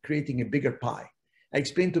believe in creating a bigger pie. I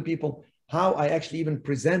explain to people, how I actually even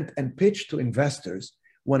present and pitch to investors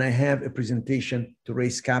when I have a presentation to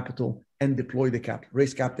raise capital and deploy the capital.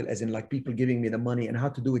 Raise capital as in like people giving me the money, and how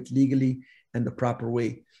to do it legally and the proper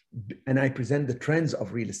way. And I present the trends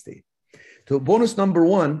of real estate. So bonus number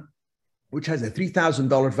one, which has a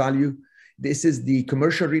 $3,000 value. This is the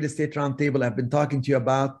commercial real estate roundtable I've been talking to you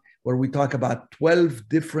about, where we talk about 12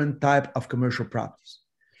 different types of commercial properties.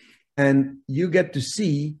 And you get to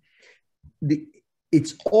see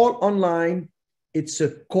it's all online. It's a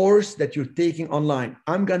course that you're taking online.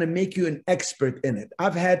 I'm going to make you an expert in it.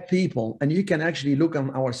 I've had people, and you can actually look on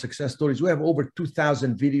our success stories. We have over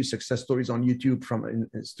 2,000 video success stories on YouTube from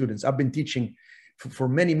students. I've been teaching for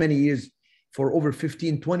many, many years. For over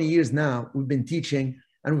 15, 20 years now, we've been teaching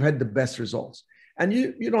and we've had the best results. And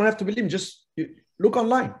you don't have to believe me, just look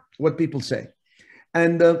online, what people say.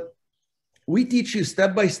 And we teach you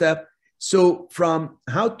step by step. So from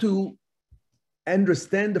how to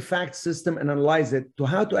understand the fact system and analyze it, to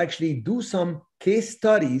how to actually do some case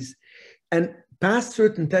studies and pass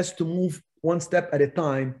certain tests to move one step at a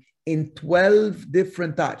time in 12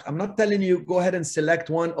 different types. I'm not telling you, go ahead and select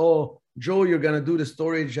one. Oh, Joe, you're going to do the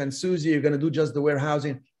storage, and Susie, you're going to do just the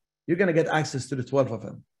warehousing. You're going to get access to the 12 of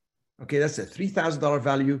them. Okay, that's a $3,000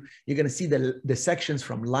 value. You're going to see the sections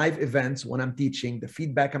from live events when I'm teaching, the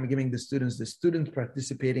feedback I'm giving the students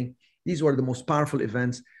participating. These were the most powerful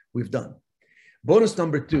events we've done. Bonus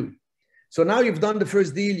number two. So now you've done the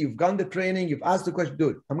first deal, you've done the training, you've asked the question, do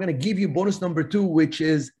it. I'm going to give you bonus number two, which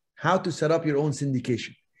is how to set up your own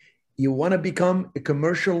syndication. You want to become a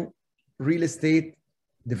commercial real estate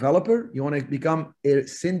developer? You want to become a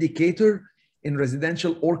syndicator in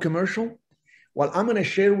residential or commercial? Well, I'm going to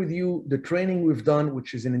share with you the training we've done,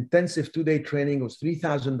 which is an intensive 2-day training. It was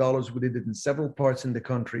 $3,000. We did it in several parts in the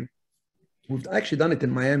country. We've actually done it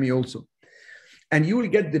in Miami also. And you will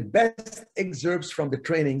get the best excerpts from the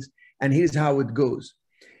trainings. And here's how it goes.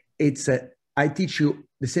 I teach you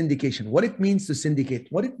the syndication, what it means to syndicate,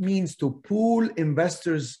 what it means to pool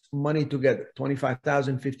investors' money together,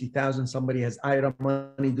 25,000, 50,000, somebody has IRA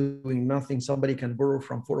money doing nothing, somebody can borrow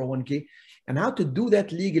from 401k, and how to do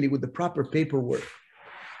that legally with the proper paperwork.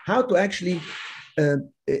 How to actually,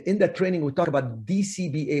 in that training, we talk about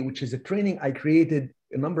DCBA, which is a training I created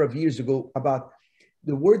a number of years ago about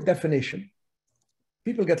the word definition.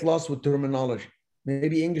 People get lost with terminology.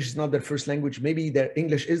 Maybe English is not their first language. Maybe their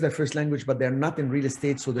English is their first language, but they're not in real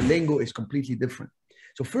estate. So the lingo is completely different.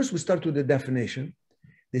 So first we start with the definition.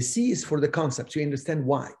 The C is for the concept. So you understand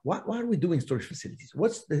why. Why are we doing storage facilities?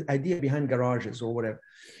 What's the idea behind garages or whatever?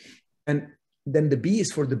 And then the B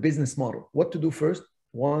is for the business model. What to do first?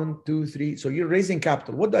 1, 2, 3. So you're raising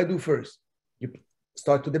capital. What do I do first? You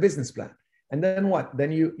start with the business plan. And then what?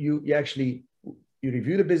 Then you actually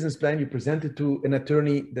review the business plan. You present it to an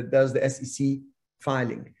attorney that does the SEC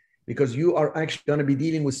filing, because you are actually going to be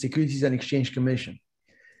dealing with Securities and Exchange Commission.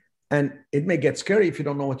 And it may get scary if you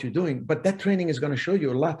don't know what you're doing, but that training is going to show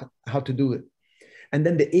you a lot how to do it. And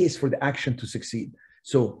then the A is for the action to succeed.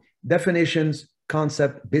 So definitions,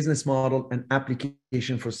 concept, business model, and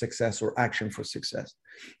application for success or action for success.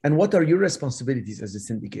 And what are your responsibilities as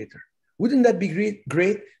a syndicator? Wouldn't that be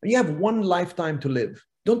great? You have one lifetime to live.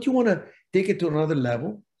 Don't you want to take it to another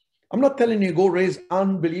level? I'm not telling you go raise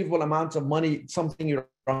unbelievable amounts of money, something you're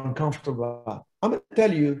uncomfortable about. I'm going to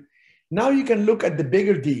tell you, now you can look at the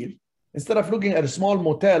bigger deal. Instead of looking at a small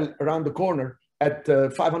motel around the corner at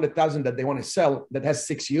 500,000 that they want to sell that has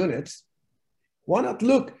 6 units, why not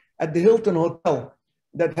look at the Hilton Hotel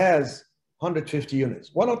that has 150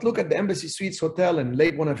 units? Why not look at the Embassy Suites Hotel in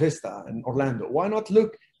Lake Buena Vista in Orlando? Why not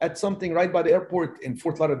look at something right by the airport in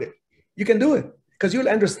Fort Lauderdale? You can do it, because you'll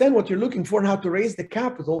understand what you're looking for and how to raise the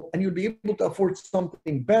capital, and you'll be able to afford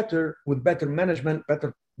something better with better management,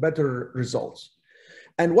 better results.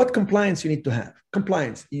 And what compliance you need to have?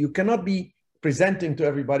 Compliance. You cannot be presenting to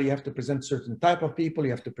everybody. You have to present certain type of people.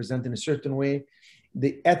 You have to present in a certain way.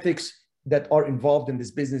 The ethics that are involved in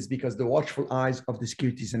this business, because the watchful eyes of the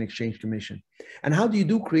Securities and Exchange Commission. And how do you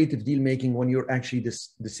do creative deal making when you're actually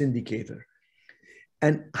the syndicator?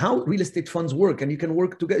 And how real estate funds work. And you can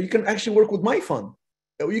work together. You can actually work with my fund.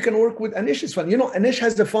 You can work with Anish's fund. You know, Anish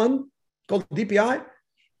has a fund called DPI,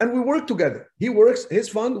 and we work together. His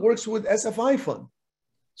fund works with SFI fund.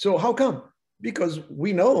 So how come? Because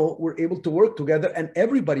we know we're able to work together and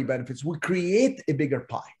everybody benefits. We create a bigger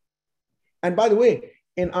pie. And by the way,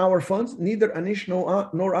 in our funds, neither Anish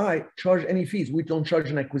nor I charge any fees. We don't charge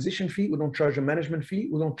an acquisition fee. We don't charge a management fee.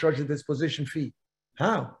 We don't charge a disposition fee.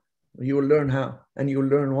 How? You will learn how, and you will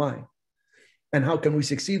learn why. And how can we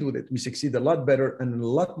succeed with it? We succeed a lot better and a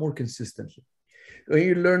lot more consistently.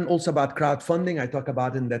 You learn also about crowdfunding. I talk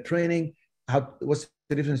about in that training. what's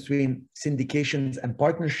the difference between syndications and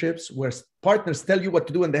partnerships, where partners tell you what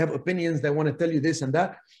to do and they have opinions, they want to tell you this and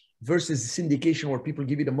that, versus syndication where people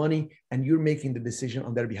give you the money and you're making the decision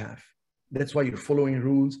on their behalf. That's why you're following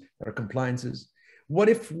rules, there are compliances. What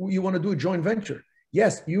if you want to do a joint venture?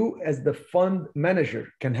 Yes, you as the fund manager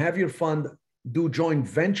can have your fund do joint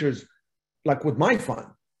ventures, like with my fund,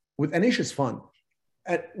 with Anisha's fund,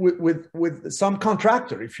 with some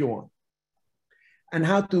contractor if you want. And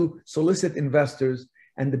how to solicit investors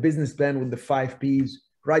and the business plan with the 5 Ps,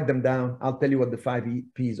 write them down. I'll tell you what the 5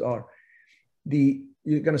 Ps are.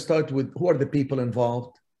 You're going to start with who are the people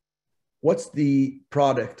involved? What's the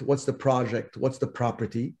product? What's the project? What's the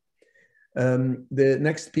property? The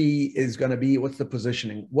next P is going to be what's the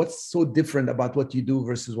positioning? What's so different about what you do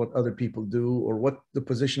versus what other people do, or what the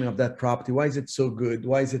positioning of that property? Why is it so good?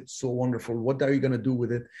 Why is it so wonderful? What are you going to do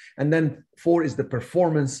with it? And then 4 is the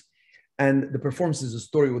performance. And the performance is a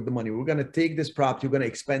story with the money. We're going to take this property, we're going to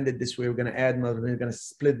expand it this way, we're going to add another, we're going to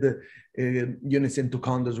split the units into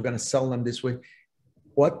condos, we're going to sell them this way.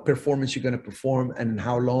 What performance you're going to perform and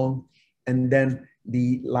how long? And then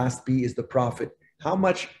the last P is the profit. How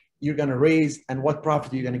much you're going to raise and what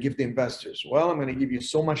profit you're going to give the investors. Well, I'm going to give you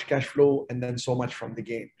so much cash flow and then so much from the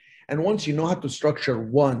gain. And once you know how to structure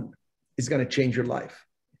one, it's going to change your life.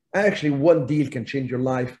 Actually, one deal can change your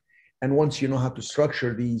life. And once you know how to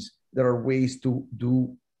structure these, there are ways to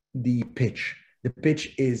do the pitch. The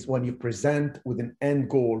pitch is when you present with an end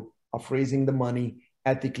goal of raising the money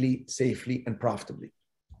ethically, safely, and profitably.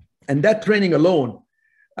 And that training alone,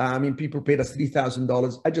 I mean, people paid us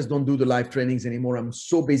 $3,000. I just don't do the live trainings anymore. I'm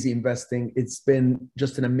so busy investing. It's been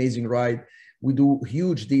just an amazing ride. We do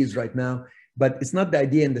huge deals right now, but it's not the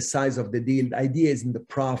idea in the size of the deal. The idea is in the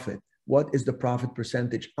profit. What is the profit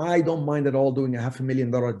percentage? I don't mind at all doing a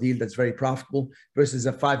 $500,000 deal that's very profitable versus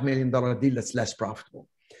a $5 million deal that's less profitable.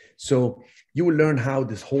 So you will learn how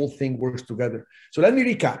this whole thing works together. So let me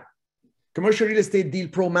recap. Commercial Real Estate Deal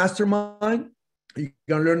Pro Mastermind. You're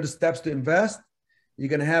going to learn the steps to invest. You're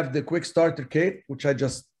going to have the quick starter kit, which I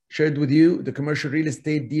just shared with you, the commercial real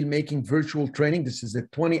estate deal making virtual training. This is a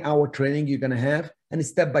 20-hour training you're going to have, and it's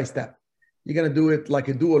step by step. You're going to do it like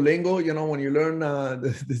a Duolingo, you know, when you learn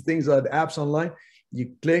the things, the apps online,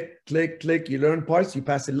 you click, click, click, you learn parts, you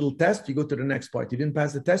pass a little test, you go to the next part. You didn't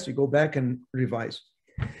pass the test, you go back and revise.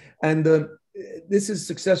 And this is a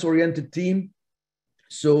success-oriented team.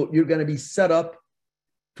 So you're going to be set up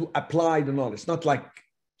to apply the knowledge, not like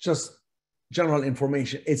just general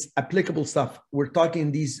information. It's applicable stuff. We're talking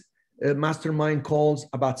in these mastermind calls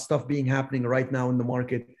about stuff being happening right now in the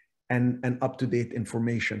market and up-to-date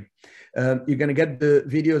information. You're going to get the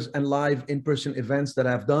videos and live in-person events that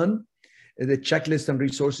I've done, the checklist and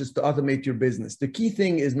resources to automate your business. The key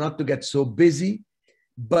thing is not to get so busy,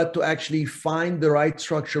 but to actually find the right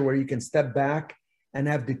structure where you can step back and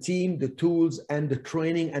have the team, the tools, and the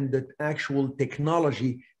training and the actual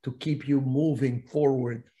technology to keep you moving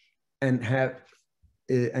forward and have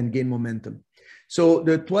and gain momentum. So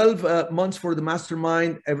the 12 months for the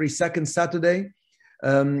mastermind every second Saturday.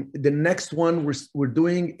 The next one we're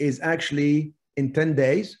doing is actually in 10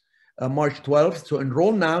 days, March 12th. So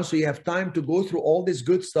enroll now so you have time to go through all this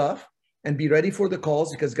good stuff and be ready for the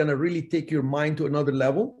calls, because it's going to really take your mind to another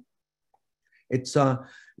level. It's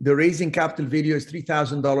the Raising Capital video is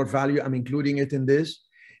 $3,000 value. I'm including it in this.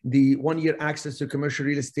 The 1-year access to commercial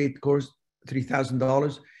real estate course,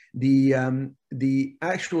 $3,000. The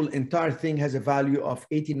actual entire thing has a value of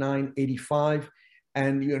 $89.85,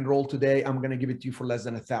 and you enroll today. I'm going to give it to you for less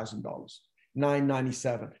than $1,000,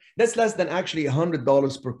 $997. That's less than actually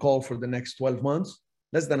 $100 per call for the next 12 months.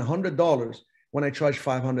 Less than $100 when I charge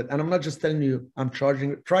 $500. And I'm not just telling you I'm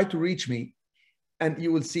charging. Try to reach me, and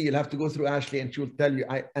you will see. You'll have to go through Ashley, and she will tell you.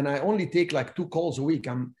 I only take like 2 calls a week.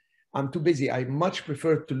 I'm too busy. I much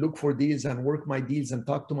prefer to look for deals and work my deals and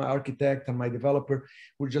talk to my architect and my developer.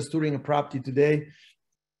 We're just touring a property today.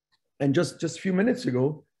 And just a few minutes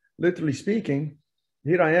ago, literally speaking,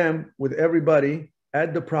 here I am with everybody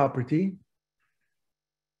at the property.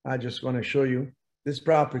 I just want to show you this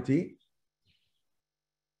property.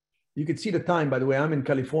 You could see the time, by the way. I'm in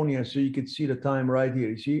California, so you could see the time right here.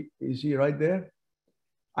 You see right there?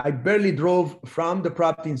 I barely drove from the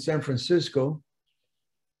property in San Francisco.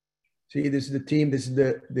 See, this is the team. This is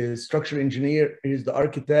the structural engineer. Here's the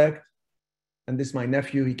architect. And this is my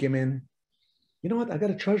nephew. He came in. You know what? I got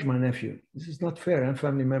to charge my nephew. This is not fair. I have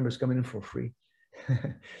family members coming in for free.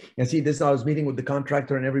 And see, this, I was meeting with the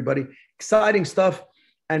contractor and everybody. Exciting stuff.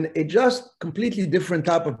 And it just completely different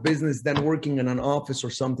type of business than working in an office or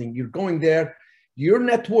something. You're going there. Your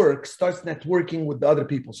network starts networking with the other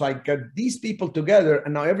people. So I got these people together,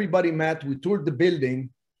 and now everybody met. We toured the building.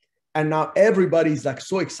 And now everybody's like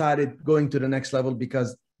so excited going to the next level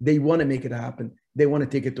because they want to make it happen. They want to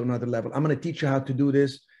take it to another level. I'm going to teach you how to do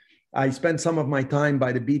this. I spent some of my time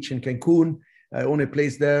by the beach in Cancun. I own a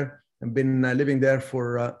place there. I've been living there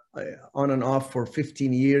for on and off for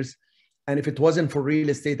 15 years. And if it wasn't for real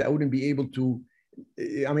estate, I wouldn't be able to.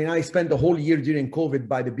 I mean, I spent the whole year during COVID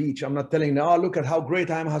by the beach. I'm not telling you, oh, look at how great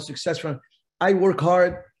I am, how successful. I work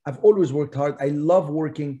hard. I've always worked hard. I love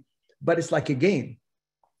working, but it's like a game.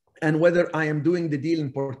 And whether I am doing the deal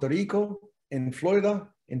in Puerto Rico, in Florida,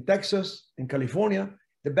 in Texas, in California,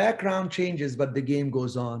 the background changes, but the game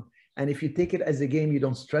goes on. And if you take it as a game, you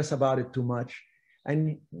don't stress about it too much.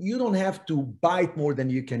 And you don't have to bite more than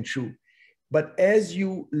you can chew. But as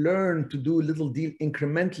you learn to do a little deal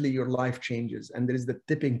incrementally, your life changes. And there is the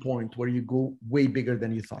tipping point where you go way bigger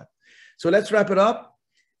than you thought. So let's wrap it up.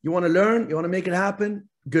 You want to learn, you want to make it happen?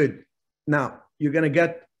 Good. Now, you're going to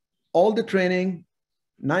get all the training,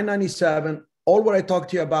 $997. All what I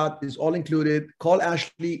talked to you about is all included. Call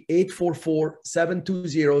Ashley,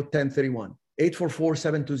 844-720-1031.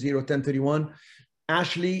 844-720-1031.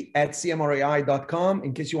 Ashley@cmrai.com.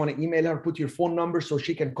 In case you want to email her, put your phone number so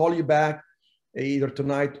she can call you back either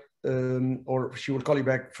tonight or she will call you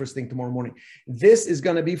back first thing tomorrow morning. This is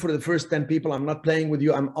going to be for the first 10 people. I'm not playing with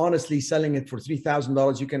you. I'm honestly selling it for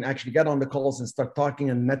 $3,000. You can actually get on the calls and start talking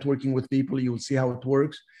and networking with people. You will see how it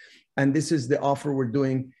works. And this is the offer we're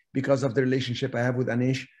doing because of the relationship I have with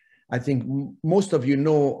Anish. I think most of you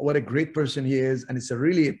know what a great person he is. And it's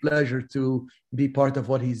really a pleasure to be part of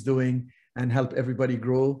what he's doing and help everybody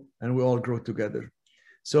grow, and we all grow together.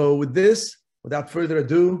 So with this, without further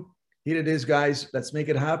ado, here it is, guys. Let's make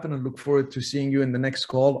it happen and look forward to seeing you in the next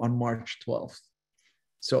call on March 12th.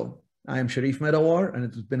 So I am Sharif Medawar, and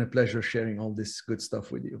it's been a pleasure sharing all this good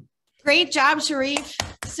stuff with you. Great job, Sharif.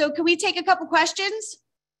 So can we take a couple questions?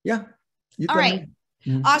 Yeah. All right.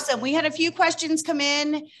 Awesome. We had a few questions come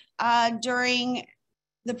in during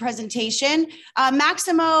the presentation.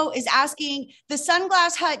 Maximo is asking, the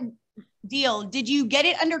Sunglass Hut deal, did you get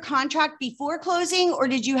it under contract before closing, or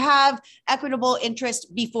did you have equitable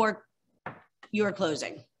interest before your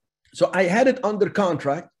closing? So I had it under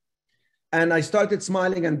contract and I started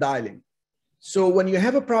smiling and dialing. So when you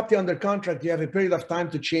have a property under contract, you have a period of time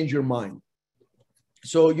to change your mind.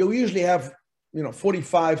 So you usually have,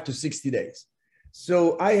 45 to 60 days.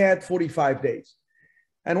 So I had 45 days.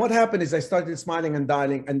 And what happened is I started smiling and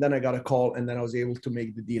dialing, and then I got a call, and then I was able to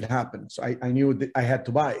make the deal happen. So I knew that I had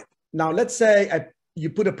to buy it. Now, let's say you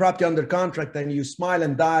put a property under contract and you smile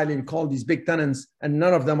and dial and call these big tenants and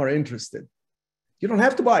none of them are interested. You don't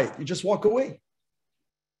have to buy it. You just walk away.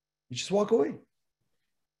 You just walk away.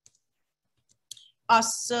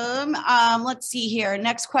 Awesome. Let's see here.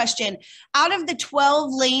 Next question. Out of the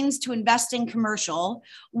 12 lanes to invest in commercial,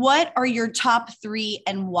 what are your top 3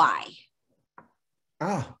 and why?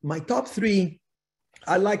 My top 3,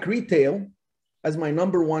 I like retail as my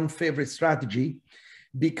number 1 favorite strategy.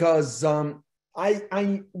 Because I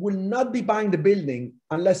will not be buying the building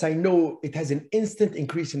unless I know it has an instant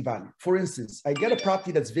increase in value. For instance, I get a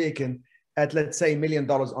property that's vacant at, let's say, $1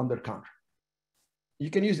 million under contract. You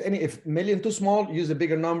can use if $1 million too small, use a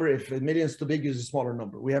bigger number. If $1 million is too big, use a smaller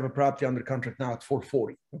number. We have a property under contract now at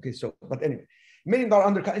 440. Okay, so, but anyway, $1 million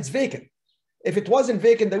under contract, it's vacant. If it wasn't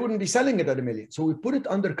vacant, they wouldn't be selling it at $1 million. So we put it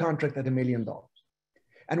under contract at $1 million.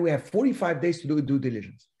 And we have 45 days to do due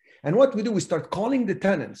diligence. And what we do, we start calling the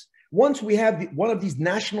tenants. Once we have one of these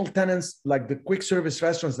national tenants, like the quick service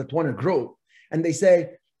restaurants that want to grow, and they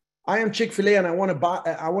say, I am Chick-fil-A and I want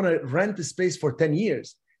to rent the space for 10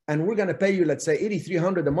 years. And we're going to pay you, let's say,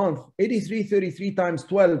 $8,300 a month. 33 times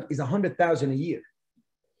 12 is $100,000 a year.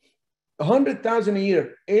 $100,000 a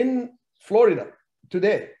year in Florida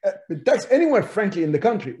today. Anywhere, frankly, in the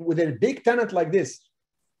country, with a big tenant like this,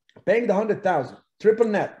 paying the $100,000, triple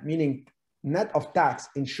net, meaning net of tax,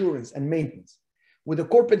 insurance, and maintenance, with a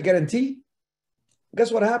corporate guarantee,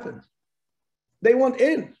 guess what happens? They want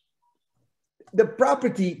in. The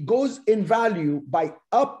property goes in value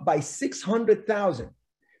up by $600,000.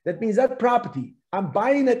 That means that property, I'm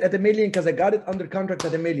buying it at $1 million because I got it under contract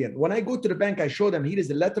at $1 million. When I go to the bank, I show them, here is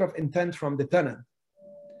a letter of intent from the tenant.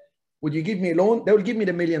 Would you give me a loan? They will give me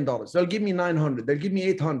the $1 million. They'll give me 900. They'll give me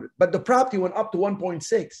 800. But the property went up to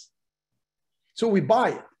 1.6. So we buy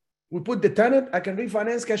it. We put the tenant, I can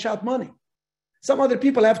refinance, cash out money. Some other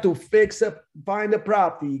people have to find a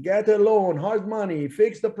property, get a loan, hard money,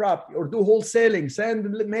 fix the property, or do wholesaling, send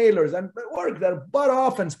mailers, and work their butt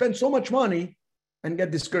off and spend so much money and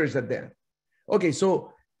get discouraged at the end. Okay,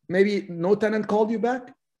 so maybe no tenant called you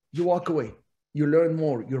back, you walk away. You learn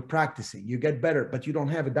more, you're practicing, you get better, but you don't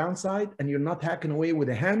have a downside and you're not hacking away with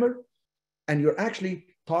a hammer, and you're actually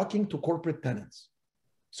talking to corporate tenants.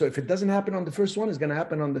 So if it doesn't happen on the first one, it's going to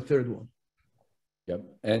happen on the third one. Yep.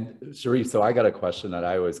 And Sharif, so I got a question that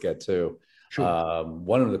I always get too. Sure.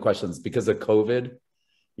 One of the questions, because of COVID,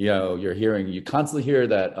 you constantly hear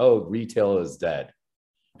that, oh, retail is dead.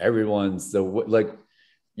 Everyone's so like,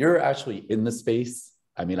 you're actually in the space.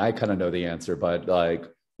 I mean, I kind of know the answer, but like,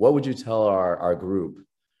 what would you tell our group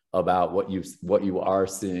about what you are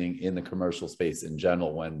seeing in the commercial space in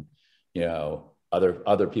general when,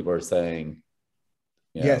 other people are saying,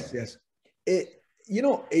 Yes.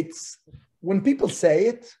 It's when people say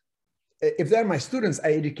it, if they're my students, I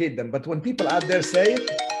educate them. But when people out there say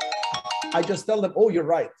it, I just tell them, oh,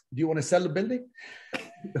 you're right. Do you want to sell the building?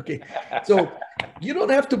 Okay. So you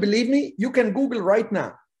don't have to believe me. You can Google right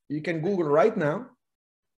now.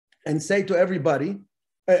 And say to everybody,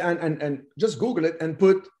 and just Google it and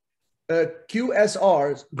put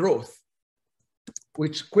QSR's growth,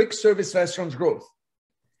 which quick service restaurants growth.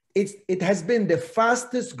 It has been the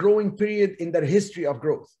fastest growing period in their history of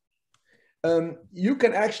growth. You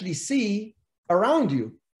can actually see around you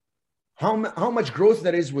how much growth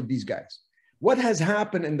there is with these guys. What has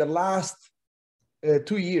happened in the last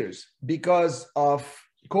 2 years because of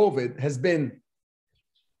COVID has been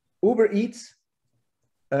Uber Eats,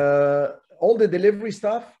 all the delivery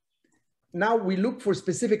stuff. Now we look for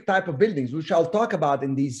specific type of buildings, which I'll talk about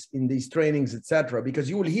in these trainings, etc. Because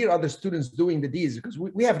you will hear other students doing the deals, because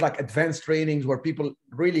we have like advanced trainings where people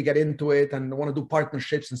really get into it and want to do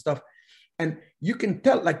partnerships and stuff. And you can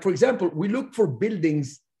tell, like, for example, we look for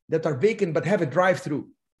buildings that are vacant but have a drive-through,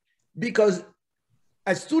 because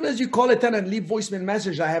as soon as you call a tenant, leave voicemail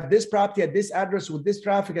message, I have this property at this address with this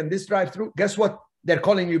traffic and this drive-through, guess what? They're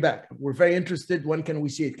calling you back. We're very interested. When can we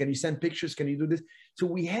see it? Can you send pictures? Can you do this? So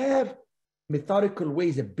we have methodical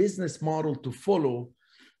ways, a business model to follow.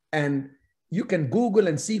 And you can Google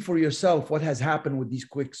and see for yourself what has happened with these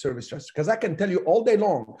quick service restaurants. Because I can tell you all day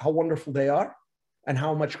long how wonderful they are and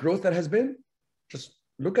how much growth there has been. Just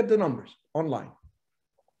look at the numbers online.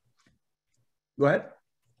 Go ahead.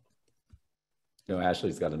 No,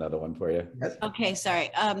 Ashley's got another one for you. Yes. Okay,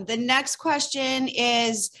 sorry. The next question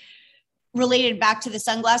is related back to the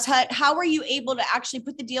Sunglass Hut. How were you able to actually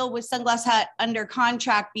put the deal with Sunglass Hut under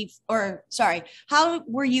contract how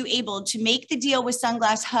were you able to make the deal with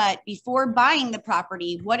Sunglass Hut before buying the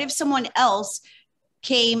property? What if someone else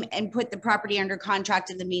came and put the property under contract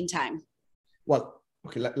in the meantime? Well,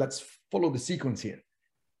 okay, let's follow the sequence here.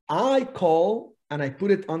 I call and I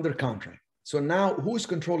put it under contract. So now who's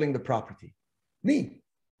controlling the property? Me.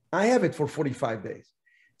 I have it for 45 days.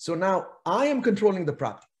 So now I am controlling the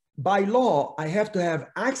property. By law, I have to have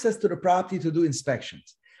access to the property to do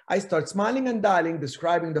inspections. I start smiling and dialing,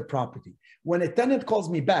 describing the property. When a tenant calls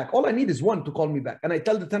me back, all I need is one to call me back. And I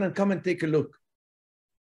tell the tenant, come and take a look.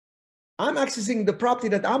 I'm accessing the property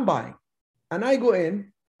that I'm buying. And I go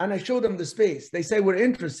in and I show them the space. They say, we're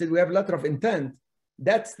interested. We have a letter of intent.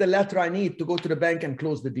 That's the letter I need to go to the bank and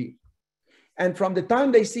close the deal. And from the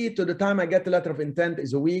time they see it to the time I get the letter of intent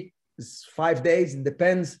is a week, is 5 days. It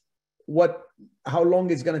depends how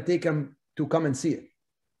long it's going to take them to come and see it.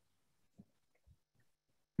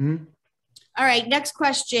 All right, next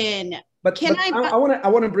question. But I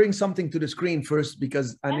want to bring something to the screen first,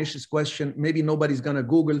 because Anish's question, maybe nobody's going to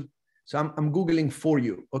Google. So I'm Googling for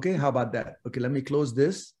you. Okay, how about that? Okay, let me close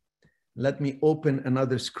this. Let me open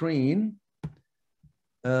another screen.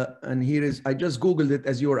 And here is, I just Googled it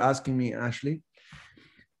as you were asking me, Ashley.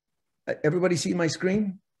 Everybody see my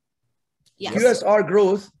screen? Yes. QSR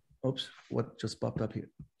growth. Oops, what just popped up here?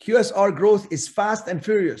 QSR growth is fast and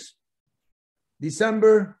furious.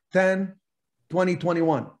 December 10,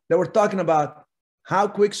 2021. They were talking about how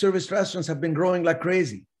quick service restaurants have been growing like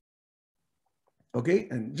crazy. Okay,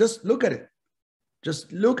 and just look at it.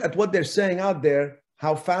 Just look at what they're saying out there,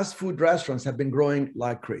 how fast food restaurants have been growing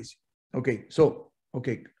like crazy. Okay, so,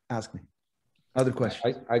 okay, ask me. Other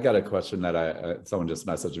question. I got a question that someone just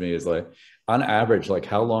messaged me, is like, on average, like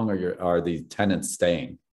how long are the tenants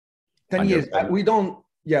staying? 10 years. We don't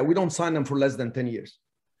sign them for less than 10 years.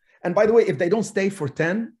 And by the way, if they don't stay for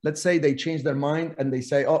 10, let's say they change their mind and they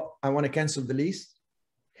say, oh, I want to cancel the lease,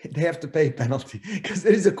 they have to pay a penalty because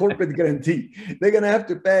there is a corporate guarantee. They're going to have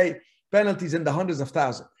to pay penalties in the hundreds of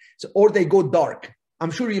thousands. So, or they go dark.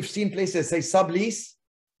 I'm sure you've seen places say sublease.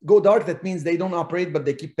 Go dark, that means they don't operate, but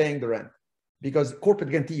they keep paying the rent. Because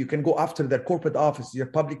corporate guarantee, you can go after their corporate office, your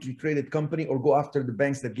publicly traded company, or go after the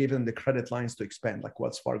banks that gave them the credit lines to expand, like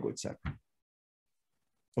Wells Fargo, etc.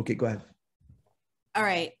 Okay, go ahead. All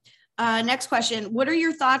right. Next question. What are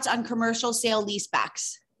your thoughts on commercial sale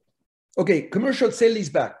leasebacks? Okay, commercial sale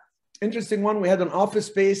leaseback. Interesting one. We had an office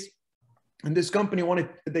space, and this company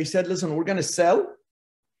they said, listen, we're going to sell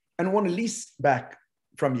and want to lease back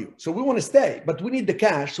from you. So we want to stay, but we need the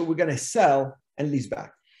cash. So we're going to sell and lease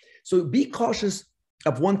back. So be cautious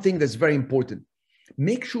of one thing that's very important.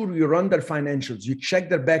 Make sure you run their financials, you check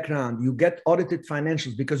their background, you get audited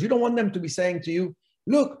financials, because you don't want them to be saying to you,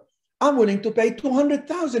 look, I'm willing to pay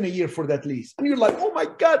 $200,000 a year for that lease. And you're like, oh my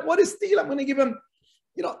God, what a steal. I'm going to give them,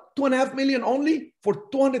 you know, $2.5 million only for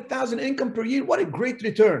 $200,000 income per year. What a great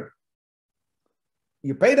return.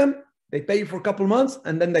 You pay them, they pay you for a couple of months,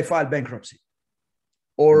 and then they file bankruptcy.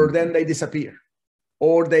 Or then they disappear.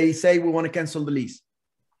 Or they say, we want to cancel the lease.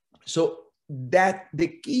 So that the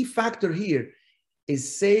key factor here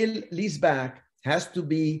is sale leaseback has to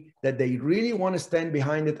be that they really want to stand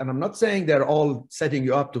behind it. And I'm not saying they're all setting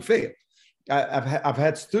you up to fail. I've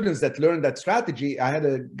had students that learned that strategy. I had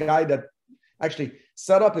a guy that actually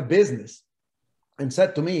set up a business and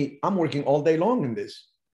said to me, I'm working all day long in this.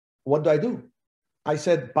 What do? I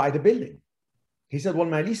said, buy the building. He said, well,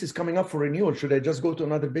 my lease is coming up for renewal. Should I just go to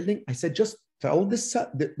another building? I said, just tell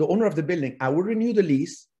the owner of the building, I will renew the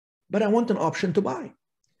lease, but I want an option to buy.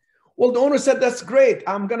 Well, the owner said, that's great.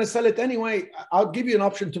 I'm going to sell it anyway. I'll give you an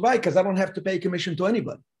option to buy because I don't have to pay commission to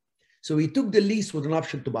anybody. So he took the lease with an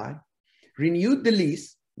option to buy, renewed the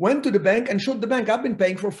lease, went to the bank and showed the bank, I've been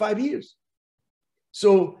paying for 5 years.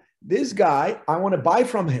 So this guy, I want to buy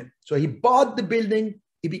from him. So he bought the building.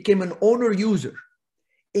 He became an owner user,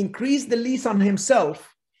 increased the lease on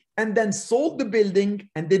himself, and then sold the building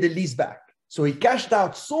and did a lease back. So he cashed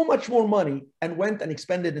out so much more money and went and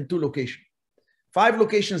expanded in 2 locations. 5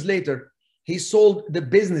 locations later, he sold the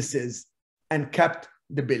businesses and kept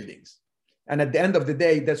the buildings. And at the end of the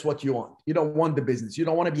day, that's what you want. You don't want the business. You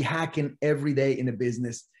don't want to be hacking every day in a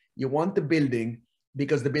business. You want the building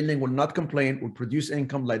because the building will not complain, will produce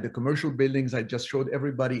income like the commercial buildings I just showed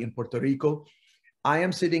everybody in Puerto Rico. I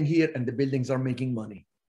am sitting here and the buildings are making money.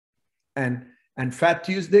 And Fat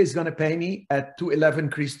Tuesday is going to pay me at 211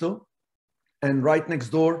 Cristo. And right next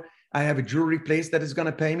door, I have a jewelry place that is going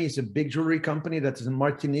to pay me. It's a big jewelry company that is in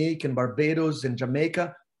Martinique and Barbados and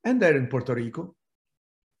Jamaica, and they're in Puerto Rico.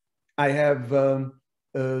 I have a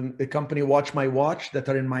company, Watch My Watch, that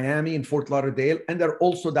are in Miami and Fort Lauderdale, and they're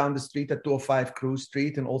also down the street at 205 Cruz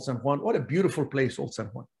Street in Old San Juan. What a beautiful place, Old San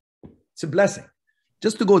Juan. It's a blessing.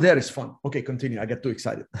 Just to go there is fun. Okay, continue. I get too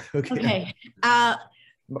excited. Okay.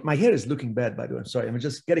 My hair is looking bad, by the way. I'm sorry. I'm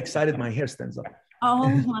just get excited. My hair stands up. Oh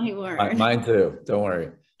my word. Mine too. Don't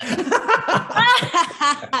worry.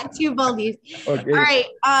 Two bullies. Okay. All right.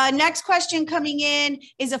 Next question coming in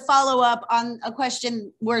is a follow-up on a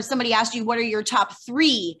question where somebody asked you, what are your top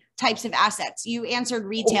 3 types of assets? You answered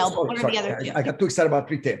retail, but what are the other 2? I got too excited about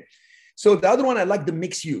retail. So the other one, I like the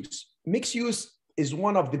mixed use. Mixed use is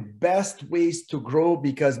one of the best ways to grow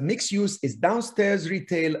because mixed use is downstairs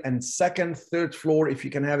retail and second, third floor. If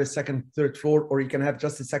you can have a second, third floor, or you can have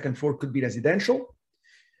just a second floor, could be residential.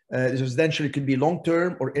 Residential, it could be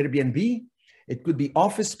long-term or Airbnb. It could be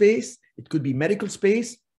office space. It could be medical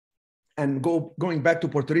space. And going back to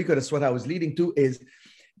Puerto Rico, that's what I was leading to is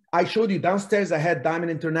I showed you downstairs, I had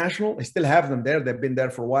Diamond International. I still have them there. They've been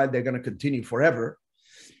there for a while. They're going to continue forever.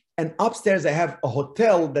 And upstairs, I have a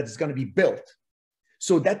hotel that is going to be built.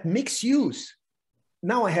 So that mixed use,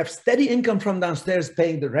 now I have steady income from downstairs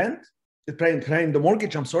paying the rent, paying the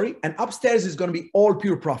mortgage, and upstairs is going to be all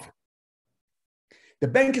pure profit. The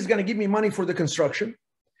bank is going to give me money for the construction.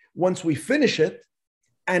 Once we finish it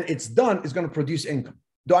and it's done, it's going to produce income.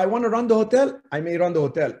 Do I want to run the hotel? I may run the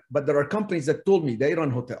hotel, but there are companies that told me they run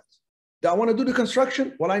hotels. Do I want to do the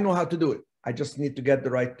construction? Well, I know how to do it. I just need to get the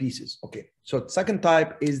right pieces. Okay. So second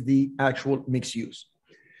type is the actual mixed use.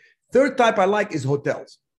 Third type I like is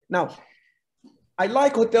hotels. Now, I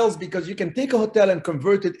like hotels because you can take a hotel and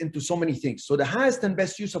convert it into so many things. So the highest and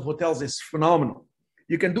best use of hotels is phenomenal.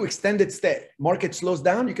 You can do extended stay. Market slows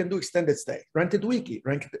down, you can do extended stay. Rented weekly,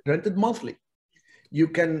 rented monthly. You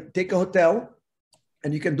can take a hotel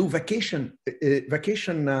and you can do vacation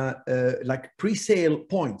like pre-sale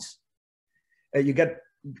points. You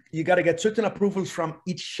got to get certain approvals from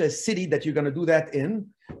each city that you're going to do that in.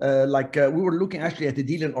 We were looking actually at a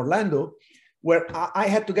deal in Orlando where I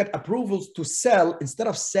had to get approvals to sell instead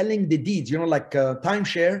of selling the deeds, like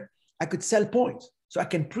timeshare, I could sell points. So I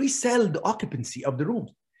can pre-sell the occupancy of the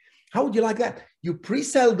rooms. How would you like that? You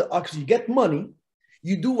pre-sell the occupancy, you get money,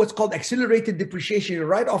 you do what's called accelerated depreciation, you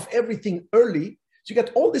write off everything early, so you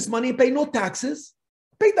get all this money, pay no taxes,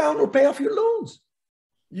 pay down or pay off your loans.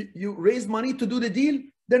 You raise money to do the deal,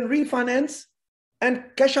 then refinance and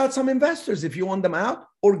cash out some investors if you want them out,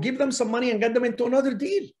 or give them some money and get them into another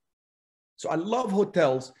deal. So I love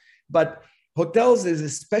hotels, but hotels is a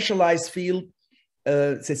specialized field.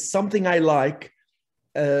 It's something I like.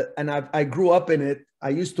 And I grew up in it. I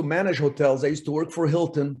used to manage hotels. I used to work for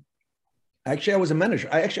Hilton. Actually, I was a manager.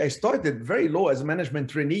 I started very low as a management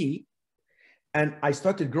trainee, and I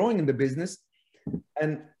started growing in the business.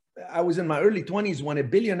 And I was in my early 20s when a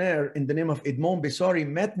billionaire in the name of Edmond Bessari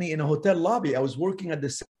met me in a hotel lobby. I was working at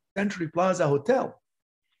the Century Plaza Hotel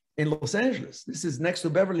in Los Angeles. This is next to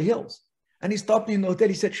Beverly Hills. And he stopped me in the hotel.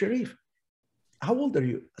 He said, Sharif, how old are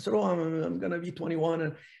you? I said, oh, I'm going to be 21.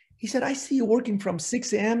 And he said, I see you working from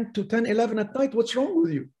 6 a.m. to 10, 11 at night. What's wrong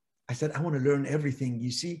with you? I said, I want to learn everything.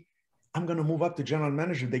 You see, I'm going to move up to general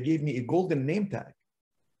manager. They gave me a golden name tag.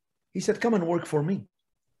 He said, come and work for me.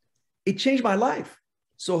 It changed my life.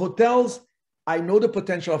 So hotels, I know the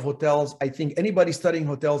potential of hotels. I think anybody studying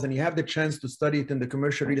hotels, and you have the chance to study it in the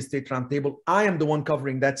Commercial Real Estate Roundtable, I am the one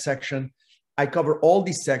covering that section. I cover all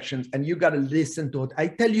these sections, and you got to listen to it. I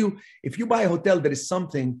tell you, if you buy a hotel, there is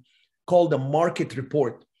something called a market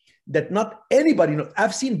report that not anybody knows.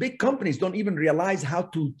 I've seen big companies don't even realize how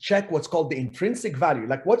to check what's called the intrinsic value.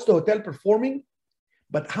 Like, what's the hotel performing?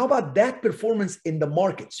 But how about that performance in the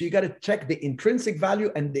market? So you got to check the intrinsic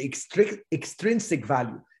value and the extrinsic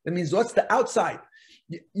value. That means what's the outside?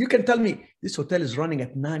 You can tell me this hotel is running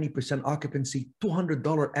at 90% occupancy,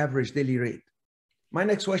 $200 average daily rate. My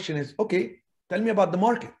next question is, okay, tell me about the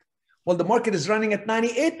market. Well, the market is running at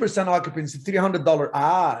 98% occupancy, $300.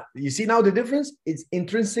 Ah, you see now the difference? It's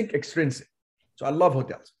intrinsic, extrinsic. So I love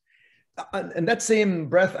hotels. And that same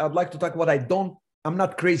breath, I'd like to talk about I'm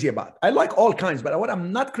not crazy about. I like all kinds, but what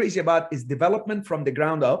I'm not crazy about is development from the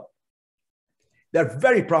ground up. They're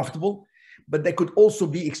very profitable, but they could also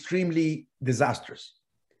be extremely disastrous.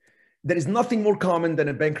 There is nothing more common than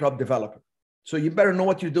a bankrupt developer. So you better know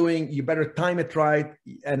what you're doing. You better time it right.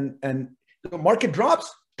 And the market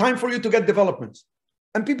drops, time for you to get developments.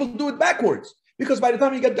 And people do it backwards, because by the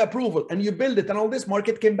time you get the approval and you build it and all this,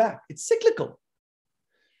 market came back. It's cyclical.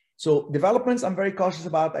 So developments, I'm very cautious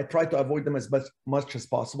about. I try to avoid them as much as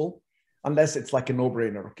possible, unless it's like a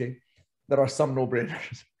no-brainer, okay? There are some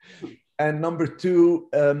no-brainers. And number two,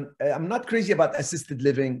 I'm not crazy about assisted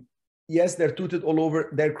living. Yes, they're touted all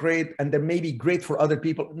over. They're great, and they may be great for other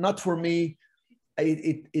people. Not for me.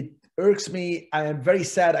 It irks me. I am very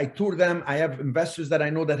sad. I tour them. I have investors that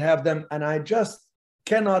I know that have them, and I just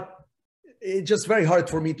cannot. It's just very hard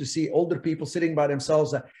for me to see older people sitting by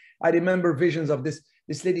themselves. I remember visions of this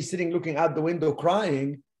lady sitting, looking out the window,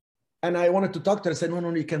 crying. And I wanted to talk to her. I said,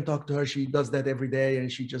 no, you can't talk to her. She does that every day.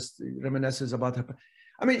 And she just reminisces about her.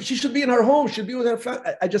 I mean, she should be in her home. She should be with her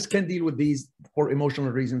family. I just can't deal with these for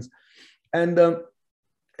emotional reasons. And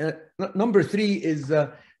number three is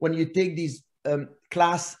when you take these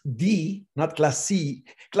class D, not class C,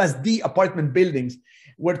 class D apartment buildings,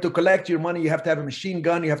 where to collect your money, you have to have a machine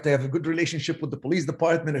gun. You have to have a good relationship with the police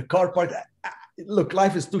department, a car park. Look,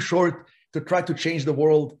 life is too short to try to change the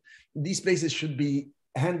world. These places should be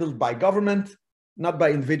handled by government, not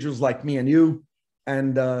by individuals like me and you.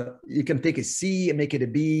 And you can take a C and make it a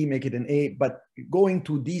B, make it an A, but going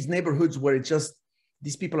to these neighborhoods where it's just,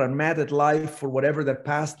 these people are mad at life for whatever that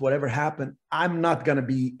passed, whatever happened, I'm not going to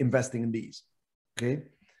be investing in these, okay?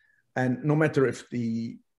 And no matter if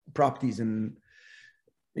the properties in,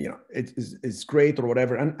 it is great or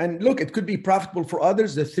whatever. And look, it could be profitable for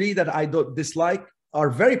others. The three that I don't dislike are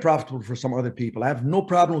very profitable for some other people. I have no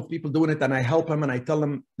problem with people doing it, and I help them and I tell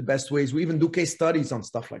them the best ways. We even do case studies on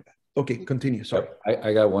stuff like that. Okay, continue. Sorry.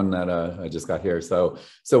 I got one that I just got here. So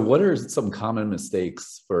what are some common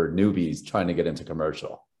mistakes for newbies trying to get into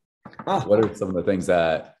commercial? What are some of the things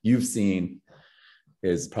that you've seen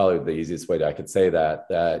is probably the easiest way that I could say that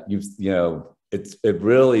it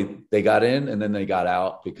really, they got in and then they got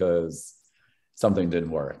out because something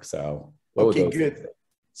didn't work. So okay, good.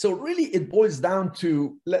 So really it boils down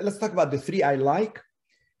to, let's talk about the three I like.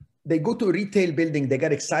 They go to a retail building, they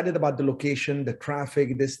get excited about the location, the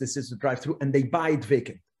traffic, this is the drive-through, and they buy it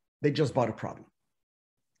vacant. They just bought a problem.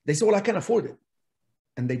 They say, well, I can afford it.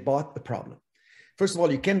 And they bought a problem. First of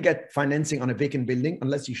all, you can't get financing on a vacant building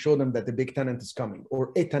unless you show them that the big tenant is coming,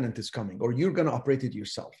 or a tenant is coming, or you're going to operate it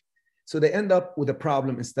yourself. So they end up with a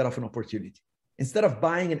problem instead of an opportunity. Instead of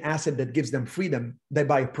buying an asset that gives them freedom, they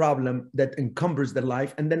buy a problem that encumbers their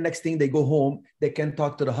life. And then next thing, they go home, they can't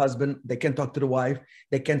talk to the husband, they can't talk to the wife,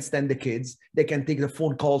 they can't stand the kids, they can't take the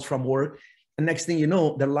phone calls from work. And next thing you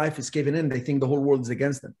know, their life is caving in. They think the whole world is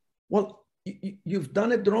against them. Well, you've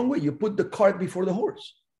done it the wrong way. You put the cart before the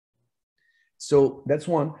horse. So that's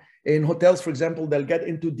one. In hotels, for example, they'll get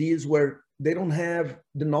into deals where they don't have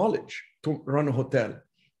the knowledge to run a hotel.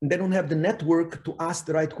 They don't have the network to ask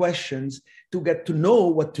the right questions to get to know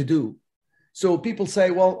what to do. So people say,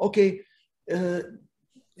 well, okay,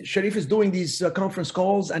 Sharif is doing these conference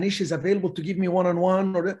calls. Anish is available to give me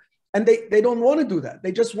one-on-one. And they don't want to do that.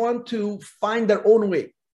 They just want to find their own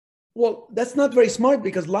way. Well, that's not very smart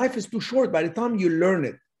because life is too short. By the time you learn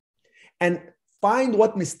it and find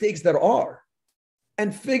what mistakes there are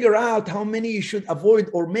and figure out how many you should avoid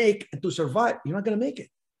or make to survive, you're not going to make it.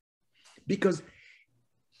 Because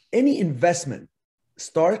any investment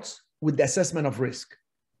starts with the assessment of risk.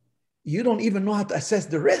 You don't even know how to assess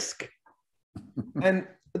the risk. And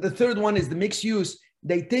the third one is the mixed use.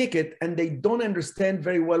 They take it and they don't understand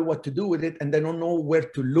very well what to do with it, and they don't know where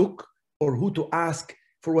to look or who to ask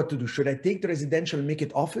for what to do. Should I take the residential and make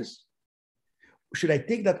it office? Should I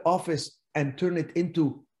take that office and turn it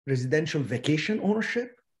into residential vacation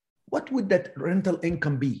ownership? What would that rental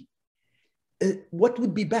income be? What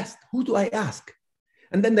would be best? Who do I ask?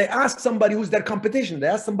 And then they ask somebody who's their competition. They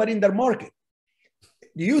ask somebody in their market.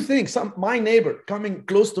 Do you think my neighbor coming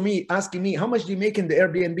close to me, asking me, how much do you make in the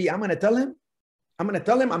Airbnb? I'm going to tell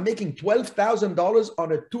him I'm making $12,000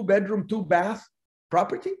 on a 2-bedroom, 2-bath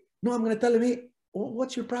property? No, I'm going to tell him, hey,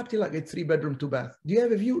 what's your property like? It's 3-bedroom, 2-bath. Do you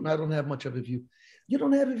have a view? No, I don't have much of a view. You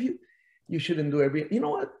don't have a view? You shouldn't do Airbnb. You know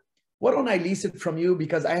what? Why don't I lease it from you?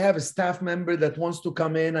 Because I have a staff member that wants to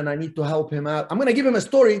come in and I need to help him out. I'm going to give him a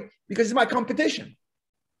story because it's my competition.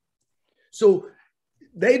 So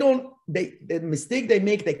the mistake they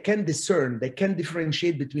make, they can discern, they can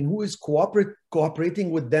differentiate between who is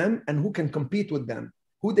cooperating with them and who can compete with them,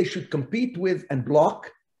 who they should compete with and block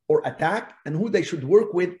or attack, and who they should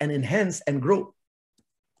work with and enhance and grow.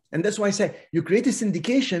 And that's why I say, you create a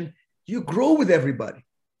syndication, you grow with everybody.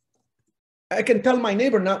 I can tell my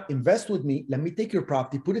neighbor now, invest with me, let me take your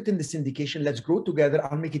property, put it in the syndication, let's grow together.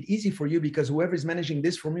 I'll make it easy for you because whoever is managing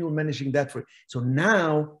this for me will managing that for you. So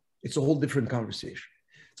now it's a whole different conversation.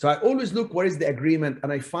 So I always look, what is the agreement?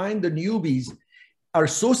 And I find the newbies are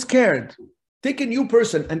so scared. Take a new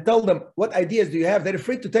person and tell them, what ideas do you have? They're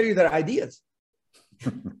afraid to tell you their ideas.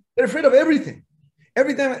 They're afraid of everything.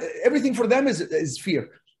 Everything for them is fear.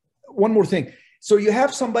 One more thing. So you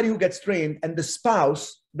have somebody who gets trained and the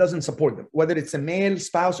spouse doesn't support them, whether it's a male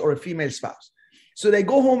spouse or a female spouse. So they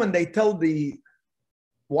go home and they tell the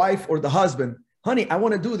wife or the husband, honey, I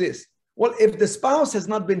want to do this. Well, if the spouse has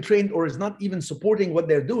not been trained or is not even supporting what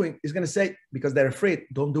they're doing, is going to say, because they're afraid,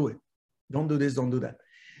 don't do it. Don't do this, don't do that.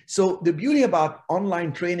 So the beauty about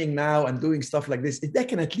online training now and doing stuff like this is they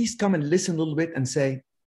can at least come and listen a little bit and say,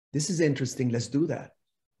 this is interesting, let's do that.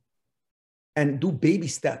 And do baby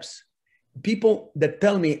steps. People that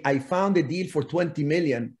tell me, I found a deal for 20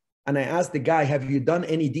 million and I asked the guy, have you done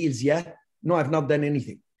any deals yet? No, I've not done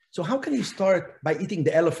anything. So how can you start by eating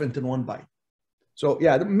the elephant in one bite? So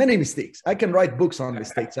yeah, many mistakes. I can write books on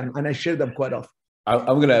mistakes and I share them quite often.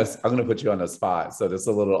 I'm gonna put you on the spot. So this is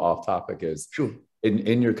a little off topic. Is sure.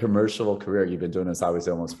 In your commercial career, you've been doing this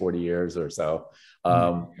obviously almost 40 years or so.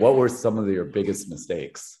 What were some of your biggest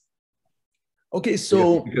mistakes? Okay,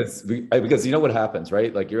 so because you know what happens,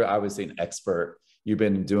 right? Like you're obviously an expert. You've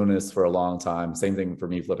been doing this for a long time. Same thing for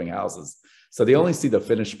me, flipping houses. So they only see the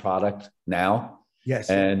finished product now.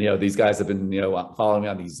 Yes. And, these guys have been, following me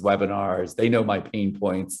on these webinars. They know my pain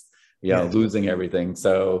points, yes. Losing everything.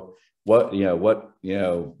 So what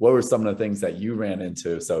were some of the things that you ran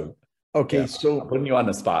into? So, okay. So I'm putting you on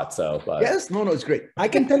the spot. So, yes, no, it's great. I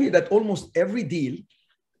can tell you that almost every deal,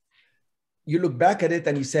 you look back at it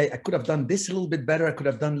and you say, I could have done this a little bit better. I could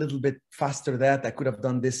have done a little bit faster that. I could have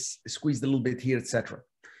done this, squeezed a little bit here, etc.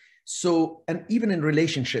 So, and even in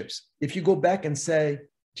relationships, if you go back and say,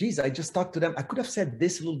 geez, I just talked to them, I could have said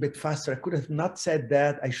this a little bit faster. I could have not said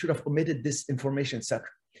that. I should have omitted this information, etc.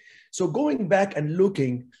 So going back and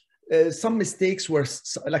looking, some mistakes were,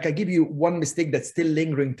 like I give you one mistake that's still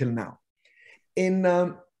lingering till now.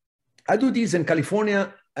 I do these in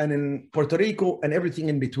California and in Puerto Rico and everything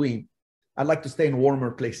in between. I like to stay in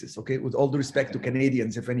warmer places, okay? With all due respect to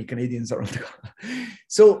Canadians, if any Canadians are on the call.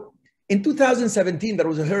 So in 2017, there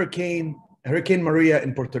was a Hurricane Maria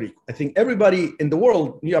in Puerto Rico. I think everybody in the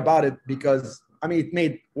world knew about it because, it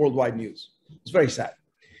made worldwide news. It's very sad.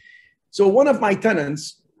 So one of my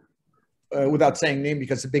tenants, without saying name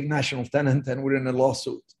because it's a big national tenant and we're in a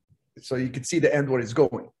lawsuit, so you could see the end where it's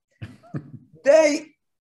going. They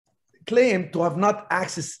claimed to have not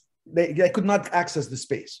access, they could not access the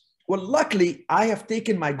space. Well, luckily, I have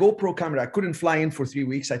taken my GoPro camera. I couldn't fly in for 3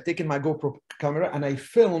 weeks. I've taken my GoPro camera and I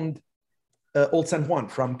filmed Old San Juan,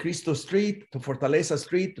 from Cristo Street to Fortaleza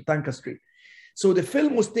Street to Tanca Street. So the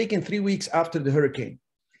film was taken 3 weeks after the hurricane.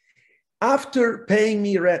 After paying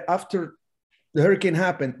me rent, after the hurricane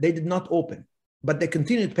happened, they did not open, but they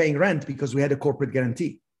continued paying rent because we had a corporate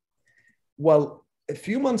guarantee. Well, a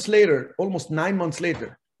few months later, almost 9 months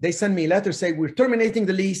later, they sent me a letter saying, we're terminating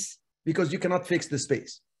the lease because you cannot fix the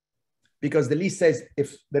space. because the lease says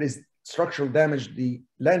if there is structural damage, the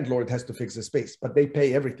landlord has to fix the space, but they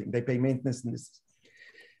pay everything. They pay maintenance and this.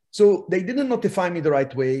 So they didn't notify me the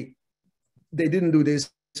right way. They didn't do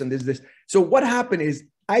this and this. So what happened is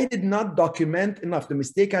I did not document enough. The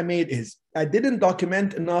mistake I made is I didn't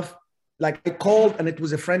document enough. Like I called and it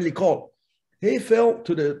was a friendly call. Hey, Phil,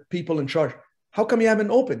 to the people in charge, how come you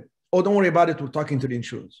haven't opened? Oh, don't worry about it. We're talking to the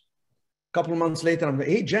insurance. A couple of months later, I'm like,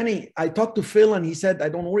 hey, Jenny, I talked to Phil and he said, I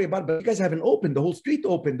don't worry about it, but you guys haven't opened. The whole street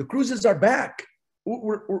opened. The cruises are back.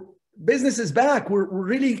 Business is back. We're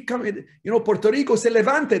really coming. You know, Puerto Rico se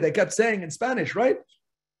levante, they kept saying in Spanish, right?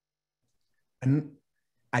 And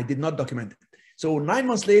I did not document it. So 9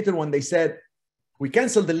 months later, when they said, we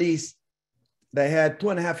canceled the lease, they had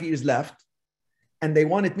 2.5 years left and they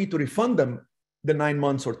wanted me to refund them the 9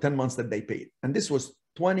 months or 10 months that they paid. And this was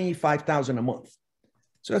 $25,000 a month.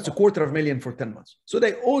 So that's $250,000 for 10 months. So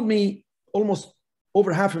they owed me almost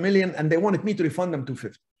over $500,000 and they wanted me to refund them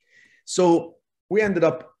 $250,000. So we ended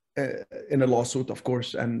up in a lawsuit, of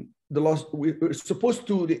course, and the we were supposed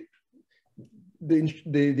to,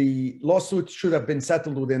 the lawsuit should have been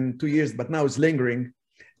settled within 2 years, but now it's lingering.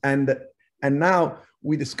 And now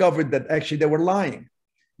we discovered that actually they were lying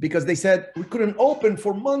because they said we couldn't open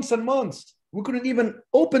for months and months. We couldn't even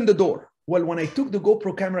open the door. Well, when I took the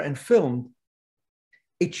GoPro camera and filmed,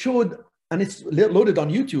 it showed, and it's loaded on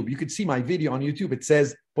YouTube. You could see my video on YouTube. It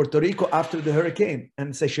says Puerto Rico after the hurricane and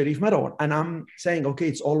it says Sharif Marwan. And I'm saying, okay,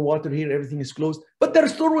 it's all water here. Everything is closed, but their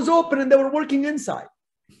store was open and they were working inside.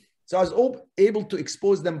 So I was able to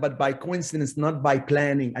expose them, but by coincidence, not by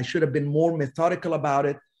planning. I should have been more methodical about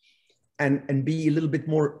it and be a little bit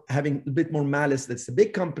more, having a bit more malice. That's a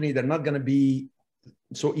big company. They're not going to be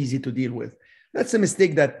so easy to deal with. That's a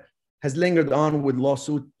mistake that has lingered on with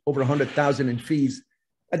lawsuit over $100,000 in fees.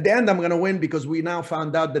 At the end, I'm going to win because we now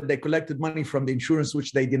found out that they collected money from the insurance,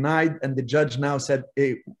 which they denied. And the judge now said,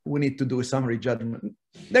 hey, we need to do a summary judgment.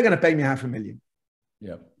 They're going to pay me $500,000.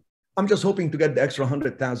 Yeah. I'm just hoping to get the extra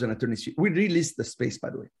 $100,000 attorney's fee. We released the space, by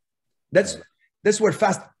the way. That's where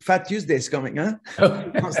Fat Tuesday is coming, huh?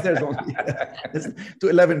 Downstairs only. To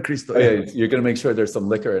 11 Cristo. Oh, yeah, you're going to make sure there's some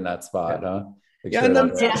liquor in that spot, huh? Make yeah, sure and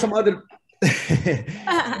then some other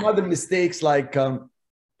some other mistakes like,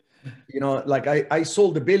 you know, like I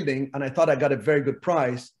sold the building and I thought I got a very good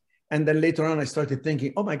price. And then later on, I started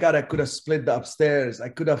thinking, oh my God, I could have split the upstairs. I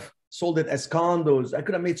could have sold it as condos. I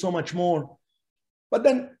could have made so much more. But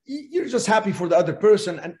then you're just happy for the other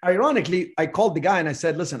person. And ironically, I called the guy and I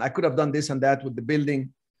said, listen, I could have done this and that with the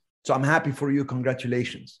building. So I'm happy for you.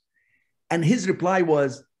 Congratulations. And his reply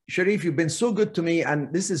was, Sharif, you've been so good to me.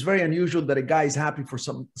 And this is very unusual that a guy is happy for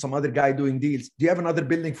some other guy doing deals. Do you have another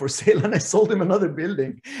building for sale? And I sold him another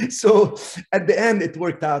building. So at the end, it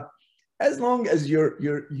worked out. As long as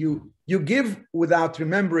you give without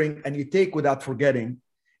remembering and you take without forgetting,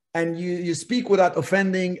 and you speak without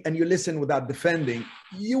offending and you listen without defending,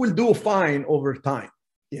 you will do fine over time,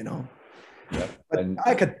 you know. Yeah. But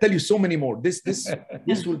I could tell you so many more. This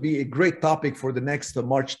will be a great topic for the next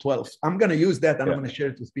March 12th. I'm going to use that and I'm going to share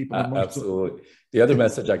it with people. Absolutely. The other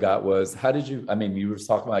message I got was, how did you, I mean, you were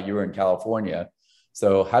talking about you were in California.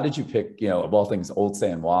 So how did you pick, you know, of all things, Old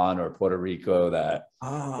San Juan or Puerto Rico that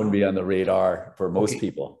wouldn't be on the radar for most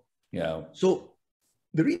people, you know? So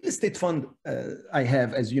the real estate fund I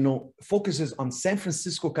have, as you know, focuses on San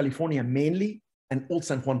Francisco, California mainly, and Old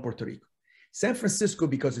San Juan, Puerto Rico. San Francisco,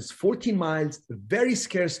 because it's 14 miles, very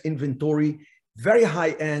scarce inventory, very high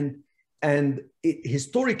end. And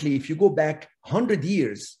historically, if you go back 100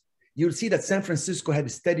 years, you'll see that San Francisco had a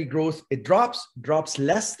steady growth. It drops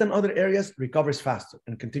less than other areas, recovers faster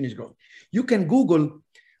and continues growing. You can Google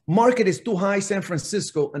market is too high San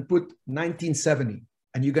Francisco and put 1970,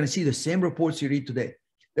 and you're going to see the same reports you read today.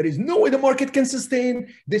 There is no way the market can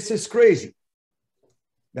sustain. This is crazy.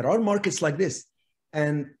 There are markets like this.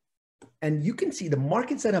 And you can see the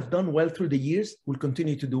markets that have done well through the years will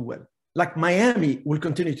continue to do well. Like Miami will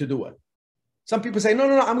continue to do well. Some people say,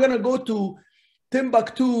 no, I'm going to go to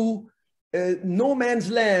Timbuktu, no man's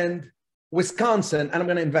land, Wisconsin, and I'm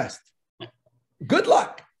going to invest. Good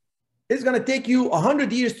luck. It's going to take you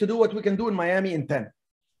 100 years to do what we can do in Miami in 10.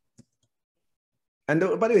 And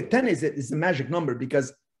by the way, 10 is a magic number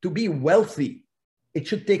because to be wealthy, it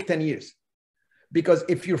should take 10 years. Because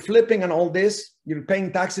if you're flipping and all this, you're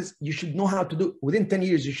paying taxes, you should know how to do, within 10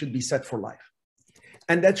 years, you should be set for life.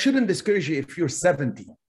 And that shouldn't discourage you if you're 70,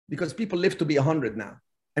 because people live to be 100 now.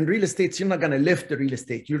 And real estate, you're not going to lift the real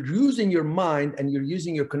estate. You're using your mind and you're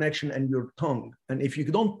using your connection and your tongue. And if you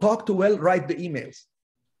don't talk too well, write the emails.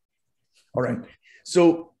 All right.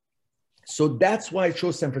 So that's why I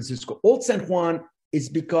chose San Francisco. Old San Juan, is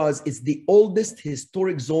because it's the oldest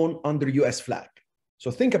historic zone under US flag.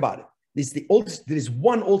 So think about it. This is the oldest, there is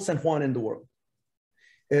one Old San Juan in the world.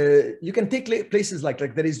 You can take places like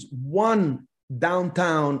there is one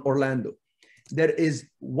downtown Orlando. There is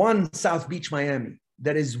one South Beach, Miami.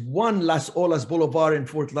 There is one Las Olas Boulevard in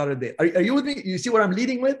Fort Lauderdale. Are you with me? You see what I'm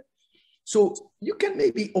leading with? So you can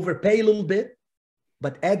maybe overpay a little bit,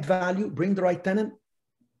 but add value, bring the right tenant.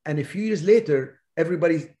 And a few years later,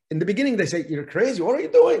 everybody, in the beginning, they say, you're crazy. What are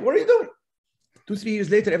you doing? What are you doing? 2-3 years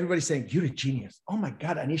later, everybody's saying, you're a genius. Oh my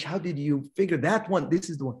God, Anish, how did you figure that one? This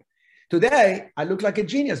is the one. Today, I look like a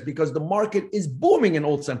genius because the market is booming in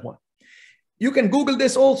Old San Juan. You can Google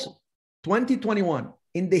this also. 2021,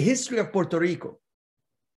 in the history of Puerto Rico,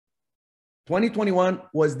 2021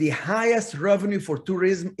 was the highest revenue for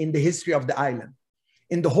tourism in the history of the island.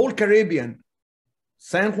 In the whole Caribbean,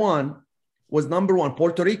 San Juan was number one.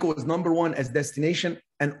 Puerto Rico was number one as destination.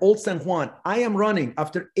 And Old San Juan, I am running,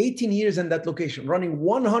 after 18 years in that location, running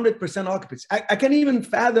 100% occupancy. I can't even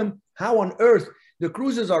fathom how on earth the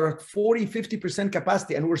cruises are at 40, 50%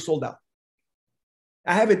 capacity and we're sold out.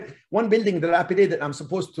 I have it, one building dilapidated, I'm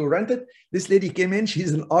supposed to rent it. This lady came in,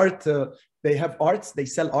 she's an art, they have arts, they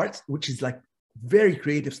sell arts, which is like very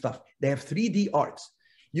creative stuff. They have 3D arts.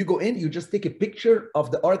 You go in, you just take a picture of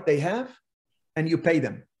the art they have and you pay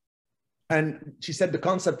them. And she said the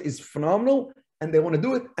concept is phenomenal and they want to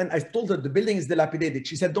do it. And I told her the building is dilapidated.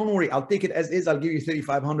 She said, don't worry, I'll take it as is. I'll give you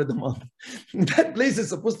 $3,500 a month. That place is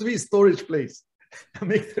supposed to be a storage place. I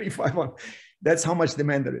make $3,500. That's how much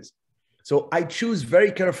demand there is. So I choose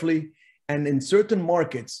very carefully. And in certain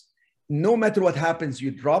markets, no matter what happens,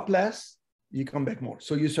 you drop less, you come back more.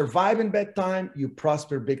 So you survive in bad time, you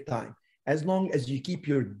prosper big time. As long as you keep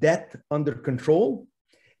your debt under control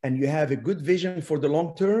and you have a good vision for the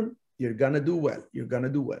long term, you're going to do well. You're going to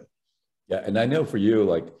do well. Yeah. And I know for you,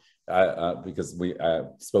 like, because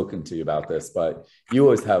I've spoken to you about this, but you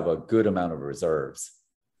always have a good amount of reserves.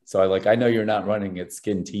 So I know you're not running at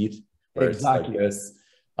skin teeth. Exactly. Like this.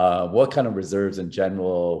 What kind of reserves in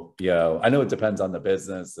general, I know it depends on the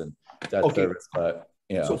business and debt service, but,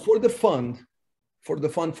 So for the fund,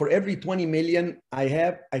 for every 20 million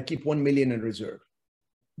I keep 1 million in reserve.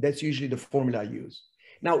 That's usually the formula I use.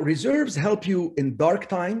 Now, reserves help you in dark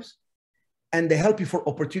times and they help you for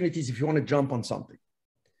opportunities if you want to jump on something.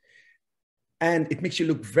 And it makes you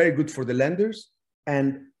look very good for the lenders. And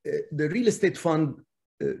the real estate fund,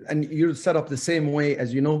 and you're set up the same way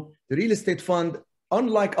as you know, the real estate fund,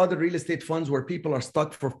 unlike other real estate funds where people are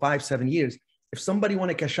stuck for 5-7 years, if somebody want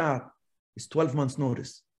to cash out, it's 12 months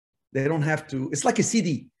notice. They don't have to, it's like a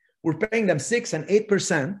CD. We're paying them 6 and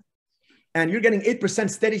 8%, and you're getting 8%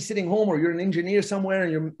 steady sitting home, or you're an engineer somewhere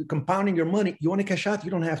and you're compounding your money. You want to cash out,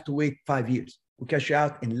 you don't have to wait 5 years. We cash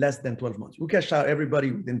out in less than 12 months. We cash out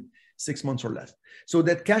everybody within 6 months or less. So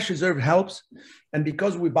that cash reserve helps. And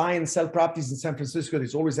because we buy and sell properties in San Francisco,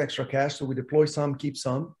 there's always extra cash. So we deploy some, keep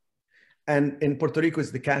some. And in Puerto Rico,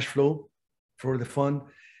 it's the cash flow for the fund.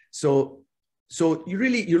 So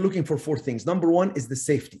you're looking for 4 things. Number 1 is the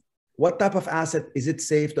safety. What type of asset is it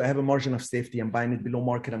safe? Do I have a margin of safety? I'm buying it below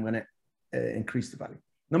market. I'm going to increase the value.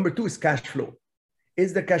 Number 2 is cash flow.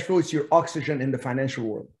 Is the cash flow is your oxygen in the financial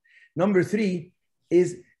world? Number 3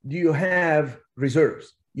 is, do you have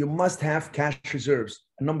reserves? You must have cash reserves.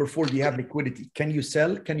 And number 4, do you have liquidity? Can you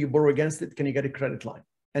sell? Can you borrow against it? Can you get a credit line?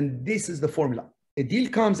 And this is the formula. A deal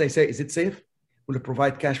comes, I say, is it safe? Will it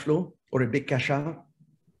provide cash flow or a big cash out?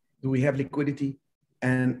 Do we have liquidity?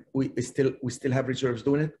 And we still have reserves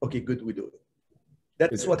doing it? Okay, good, we do it.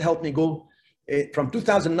 That's what helped me go. From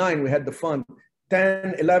 2009, we had the fund.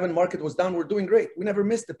 10, 11, market was down. We're doing great. We never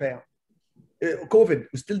missed the payout. COVID,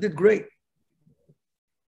 we still did great.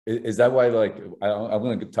 Is that why, I'm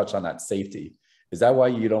going to touch on that safety. Is that why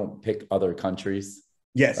you don't pick other countries?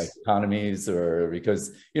 Yes. Like economies, or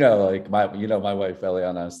because, my wife,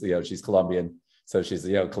 Eliana, she's Colombian. So she's,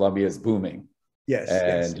 Colombia is booming. Yes.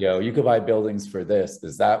 And, you could buy buildings for this.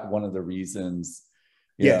 Is that one of the reasons,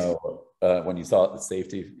 when you saw the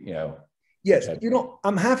safety, Yes.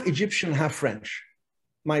 I'm half Egyptian, half French.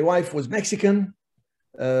 My wife was Mexican.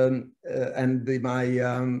 And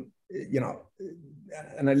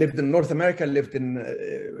I lived in North America, lived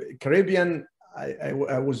in Caribbean.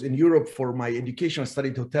 I was in Europe for my education. I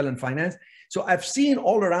studied hotel and finance. So I've seen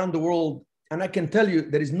all around the world. And I can tell you,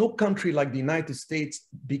 there is no country like the United States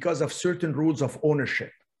because of certain rules of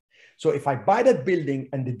ownership. So if I buy that building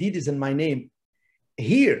and the deed is in my name,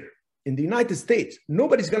 here in the United States,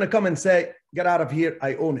 nobody's going to come and say, get out of here,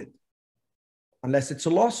 I own it. Unless it's a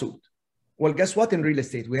lawsuit. Well, guess what? In real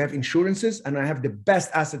estate, we have insurances and I have the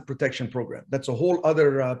best asset protection program. That's a whole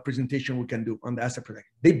other presentation we can do on the asset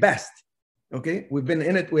protection. The best. Okay, we've been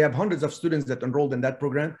in it. We have hundreds of students that enrolled in that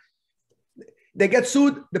program. They get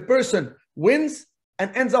sued. The person wins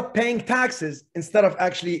and ends up paying taxes instead of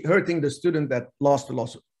actually hurting the student that lost the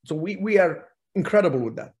lawsuit. So we are incredible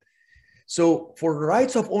with that. So for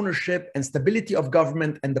rights of ownership and stability of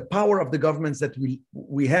government and the power of the governments that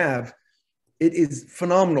we have, it is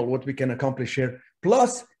phenomenal what we can accomplish here.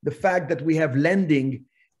 Plus the fact that we have lending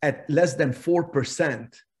at less than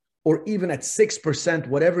 4% or even at 6%,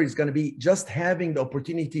 whatever it's going to be, just having the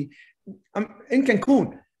opportunity. I'm in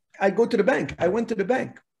Cancun. I go to the bank. I went to the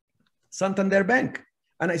bank, Santander Bank.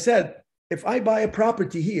 And I said, if I buy a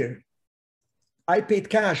property here, I paid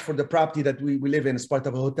cash for the property that we live in as part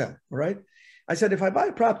of a hotel, right? I said, if I buy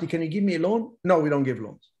a property, can you give me a loan? No, we don't give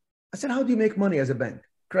loans. I said, how do you make money as a bank?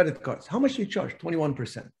 Credit cards. How much do you charge?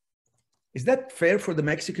 21%. Is that fair for the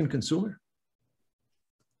Mexican consumer?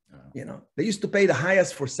 You know, they used to pay the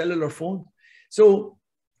highest for cellular phone. So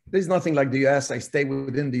there's nothing like the US. I stay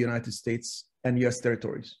within the United States and US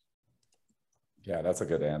territories. Yeah, that's a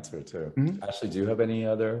good answer too. Mm-hmm. Ashley, do you have any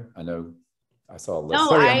other? I know I saw a list. No,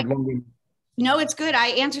 Sorry, no, it's good. I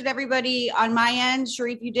answered everybody on my end.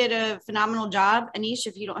 Sharif, you did a phenomenal job. Anish,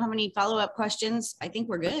 if you don't have any follow-up questions, I think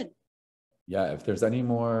we're good. Yeah, if there's any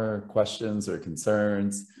more questions or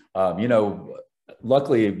concerns, you know,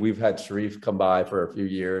 luckily we've had Sharif come by for a few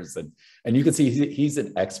years and you can see he's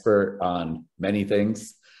an expert on many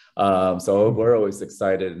things. So we're always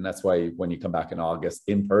excited. And that's why when you come back in August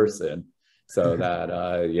in person, so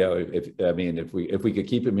that, you know, if we could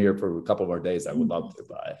keep him here for a couple more days, I would love to.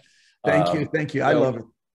 But Thank you. I love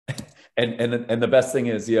it. And the best thing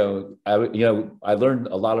is, I learned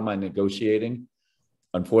a lot of my negotiating,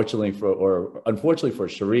 unfortunately for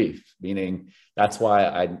Sharif, meaning that's why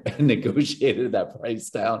I negotiated that price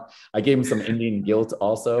down. I gave him some Indian guilt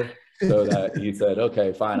also, so that he said,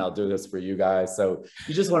 okay, fine, I'll do this for you guys. So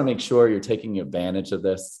you just want to make sure you're taking advantage of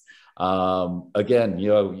this. Again,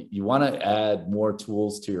 you want to add more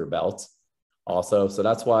tools to your belt also. So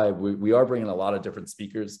that's why we are bringing a lot of different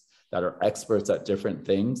speakers that are experts at different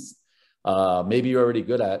things. Maybe you're already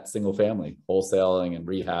good at single family wholesaling and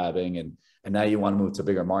rehabbing, and now you want to move to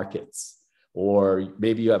bigger markets, or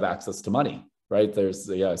maybe you have access to money, right? There's,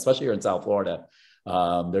 especially here in South Florida,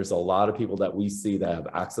 there's a lot of people that we see that have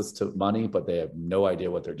access to money, but they have no idea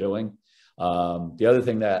what they're doing. The other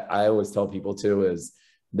thing that I always tell people too is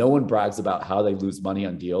no one brags about how they lose money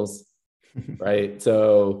on deals, right?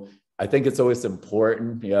 So I think it's always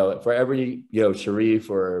important, for every, Sharif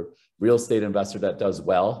or real estate investor that does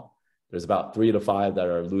well, there's about 3 to 5 that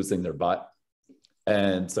are losing their butt.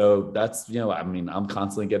 And so that's, I'm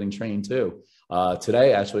constantly getting trained too.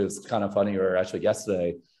 Today, actually, it was kind of funny, or actually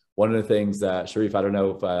yesterday, one of the things that Sharif, I don't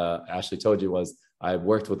know if Ashley told you, was I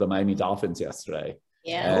worked with the Miami Dolphins yesterday.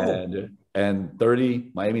 Yeah. And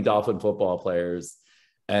 30 Miami Dolphin football players.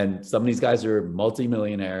 And some of these guys are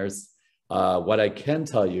multimillionaires. What I can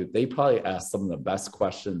tell you, they probably asked some of the best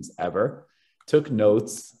questions ever, took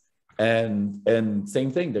notes, and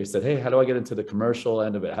same thing. They said, hey, how do I get into the commercial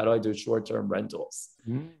end of it? How do I do short-term rentals?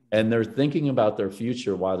 Mm-hmm. And they're thinking about their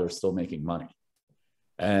future while they're still making money.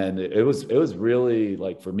 And it was really,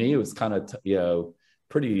 like, for me, it was kind of,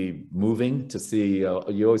 pretty moving to see.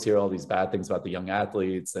 You always hear all these bad things about the young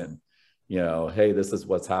athletes and, hey, this is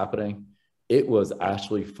what's happening. It was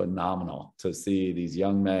actually phenomenal to see these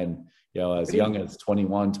young men, as young as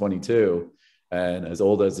 21, 22, and as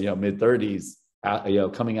old as, mid 30s,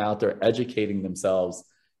 coming out there, educating themselves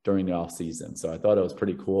during the off season. So I thought it was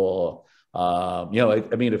pretty cool.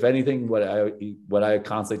 If anything, what I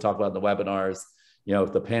constantly talk about in the webinars,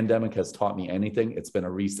 if the pandemic has taught me anything, it's been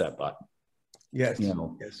a reset button. Yes.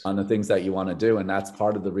 Yes. On the things that you want to do. And that's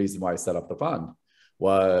part of the reason why I set up the fund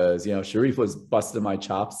was, Sharif was busting my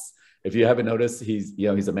chops. If you haven't noticed, he's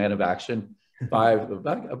a man of action.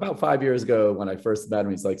 About 5 years ago, when I first met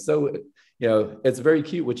him, he's like, so, it's very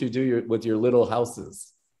cute what you do with your little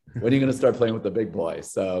houses. When are you going to start playing with the big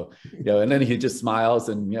boys? So, and then he just smiles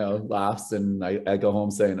and, laughs. And I go home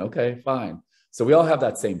saying, okay, fine. So we all have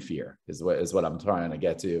that same fear is what I'm trying to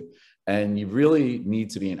get to. And you really need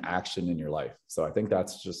to be in action in your life. So I think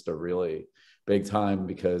that's just a really big time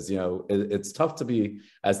because, it's tough to be,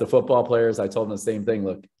 as the football players, I told them the same thing.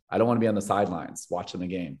 Look, I don't want to be on the sidelines watching the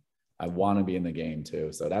game. I want to be in the game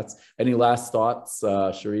too. So that's, any last thoughts,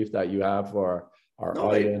 Sharif, that you have for our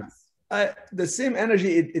audience? The same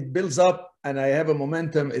energy, it builds up, and I have a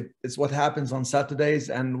momentum. It's what happens on Saturdays,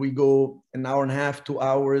 and we go an hour and a half, 2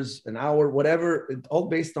 hours, an hour, whatever. It's all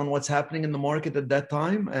based on what's happening in the market at that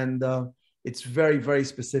time. And it's very, very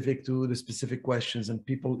specific to the specific questions, and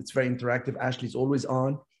people, it's very interactive. Ashley's always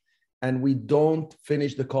on, and we don't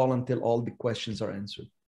finish the call until all the questions are answered.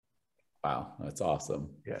 Wow, that's awesome.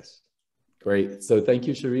 Yes. Great. So thank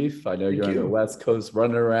you, Sharif. I know you're on the West Coast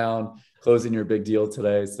running around, closing your big deal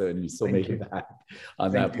today. So, and you still make it back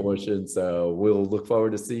on that portion. So we'll look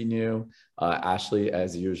forward to seeing you. Ashley,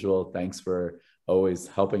 as usual, thanks for always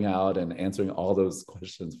helping out and answering all those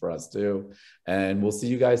questions for us too. And we'll see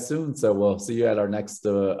you guys soon. So we'll see you at our next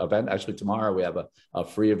event. Actually, tomorrow we have a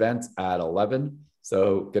free event at 11.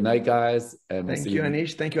 So good night, guys. And we'll thank you,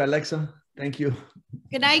 Anish. Thank you, Alexa. Thank you.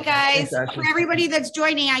 Good night, guys. Thanks, for everybody that's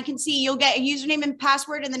joining, I can see you'll get a username and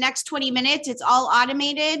password in the next 20 minutes. It's all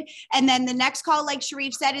automated. And then the next call, like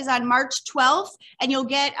Sharif said, is on March 12th. And you'll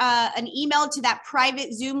get an email to that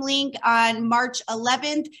private Zoom link on March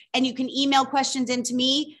 11th. And you can email questions into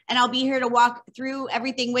me, and I'll be here to walk through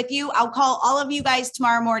everything with you. I'll call all of you guys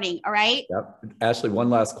tomorrow morning. All right? Yep. Ashley, one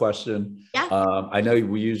last question. Yeah. I know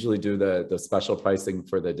we usually do the special pricing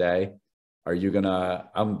for the day. Are you gonna,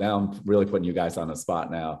 I'm really putting you guys on the spot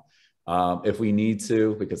now. If we need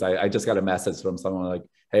to, because I just got a message from someone like,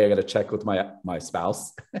 hey, I got to check with my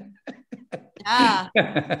spouse. Ah.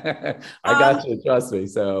 I got you, trust me.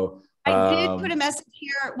 So I did put a message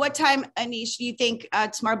here. What time, Anish, do you think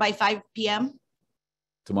tomorrow by 5 p.m.?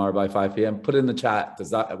 Tomorrow by 5 p.m. Put it in the chat. Does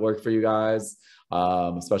that work for you guys?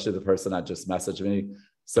 Especially the person that just messaged me.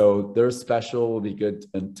 So their special will be good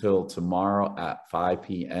until tomorrow at 5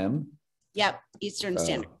 p.m. Yep, Eastern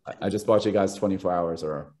Standard. I just bought you guys 24 hours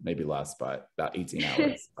or maybe less, but about 18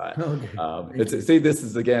 hours. But see, this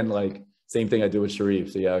is again like same thing I do with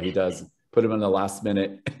Sharif. So yeah, he does put him in the last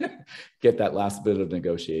minute, get that last bit of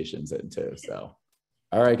negotiations in too. So,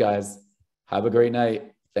 all right, guys, have a great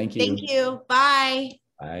night. Thank you. Thank you. Bye.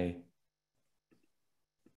 Bye.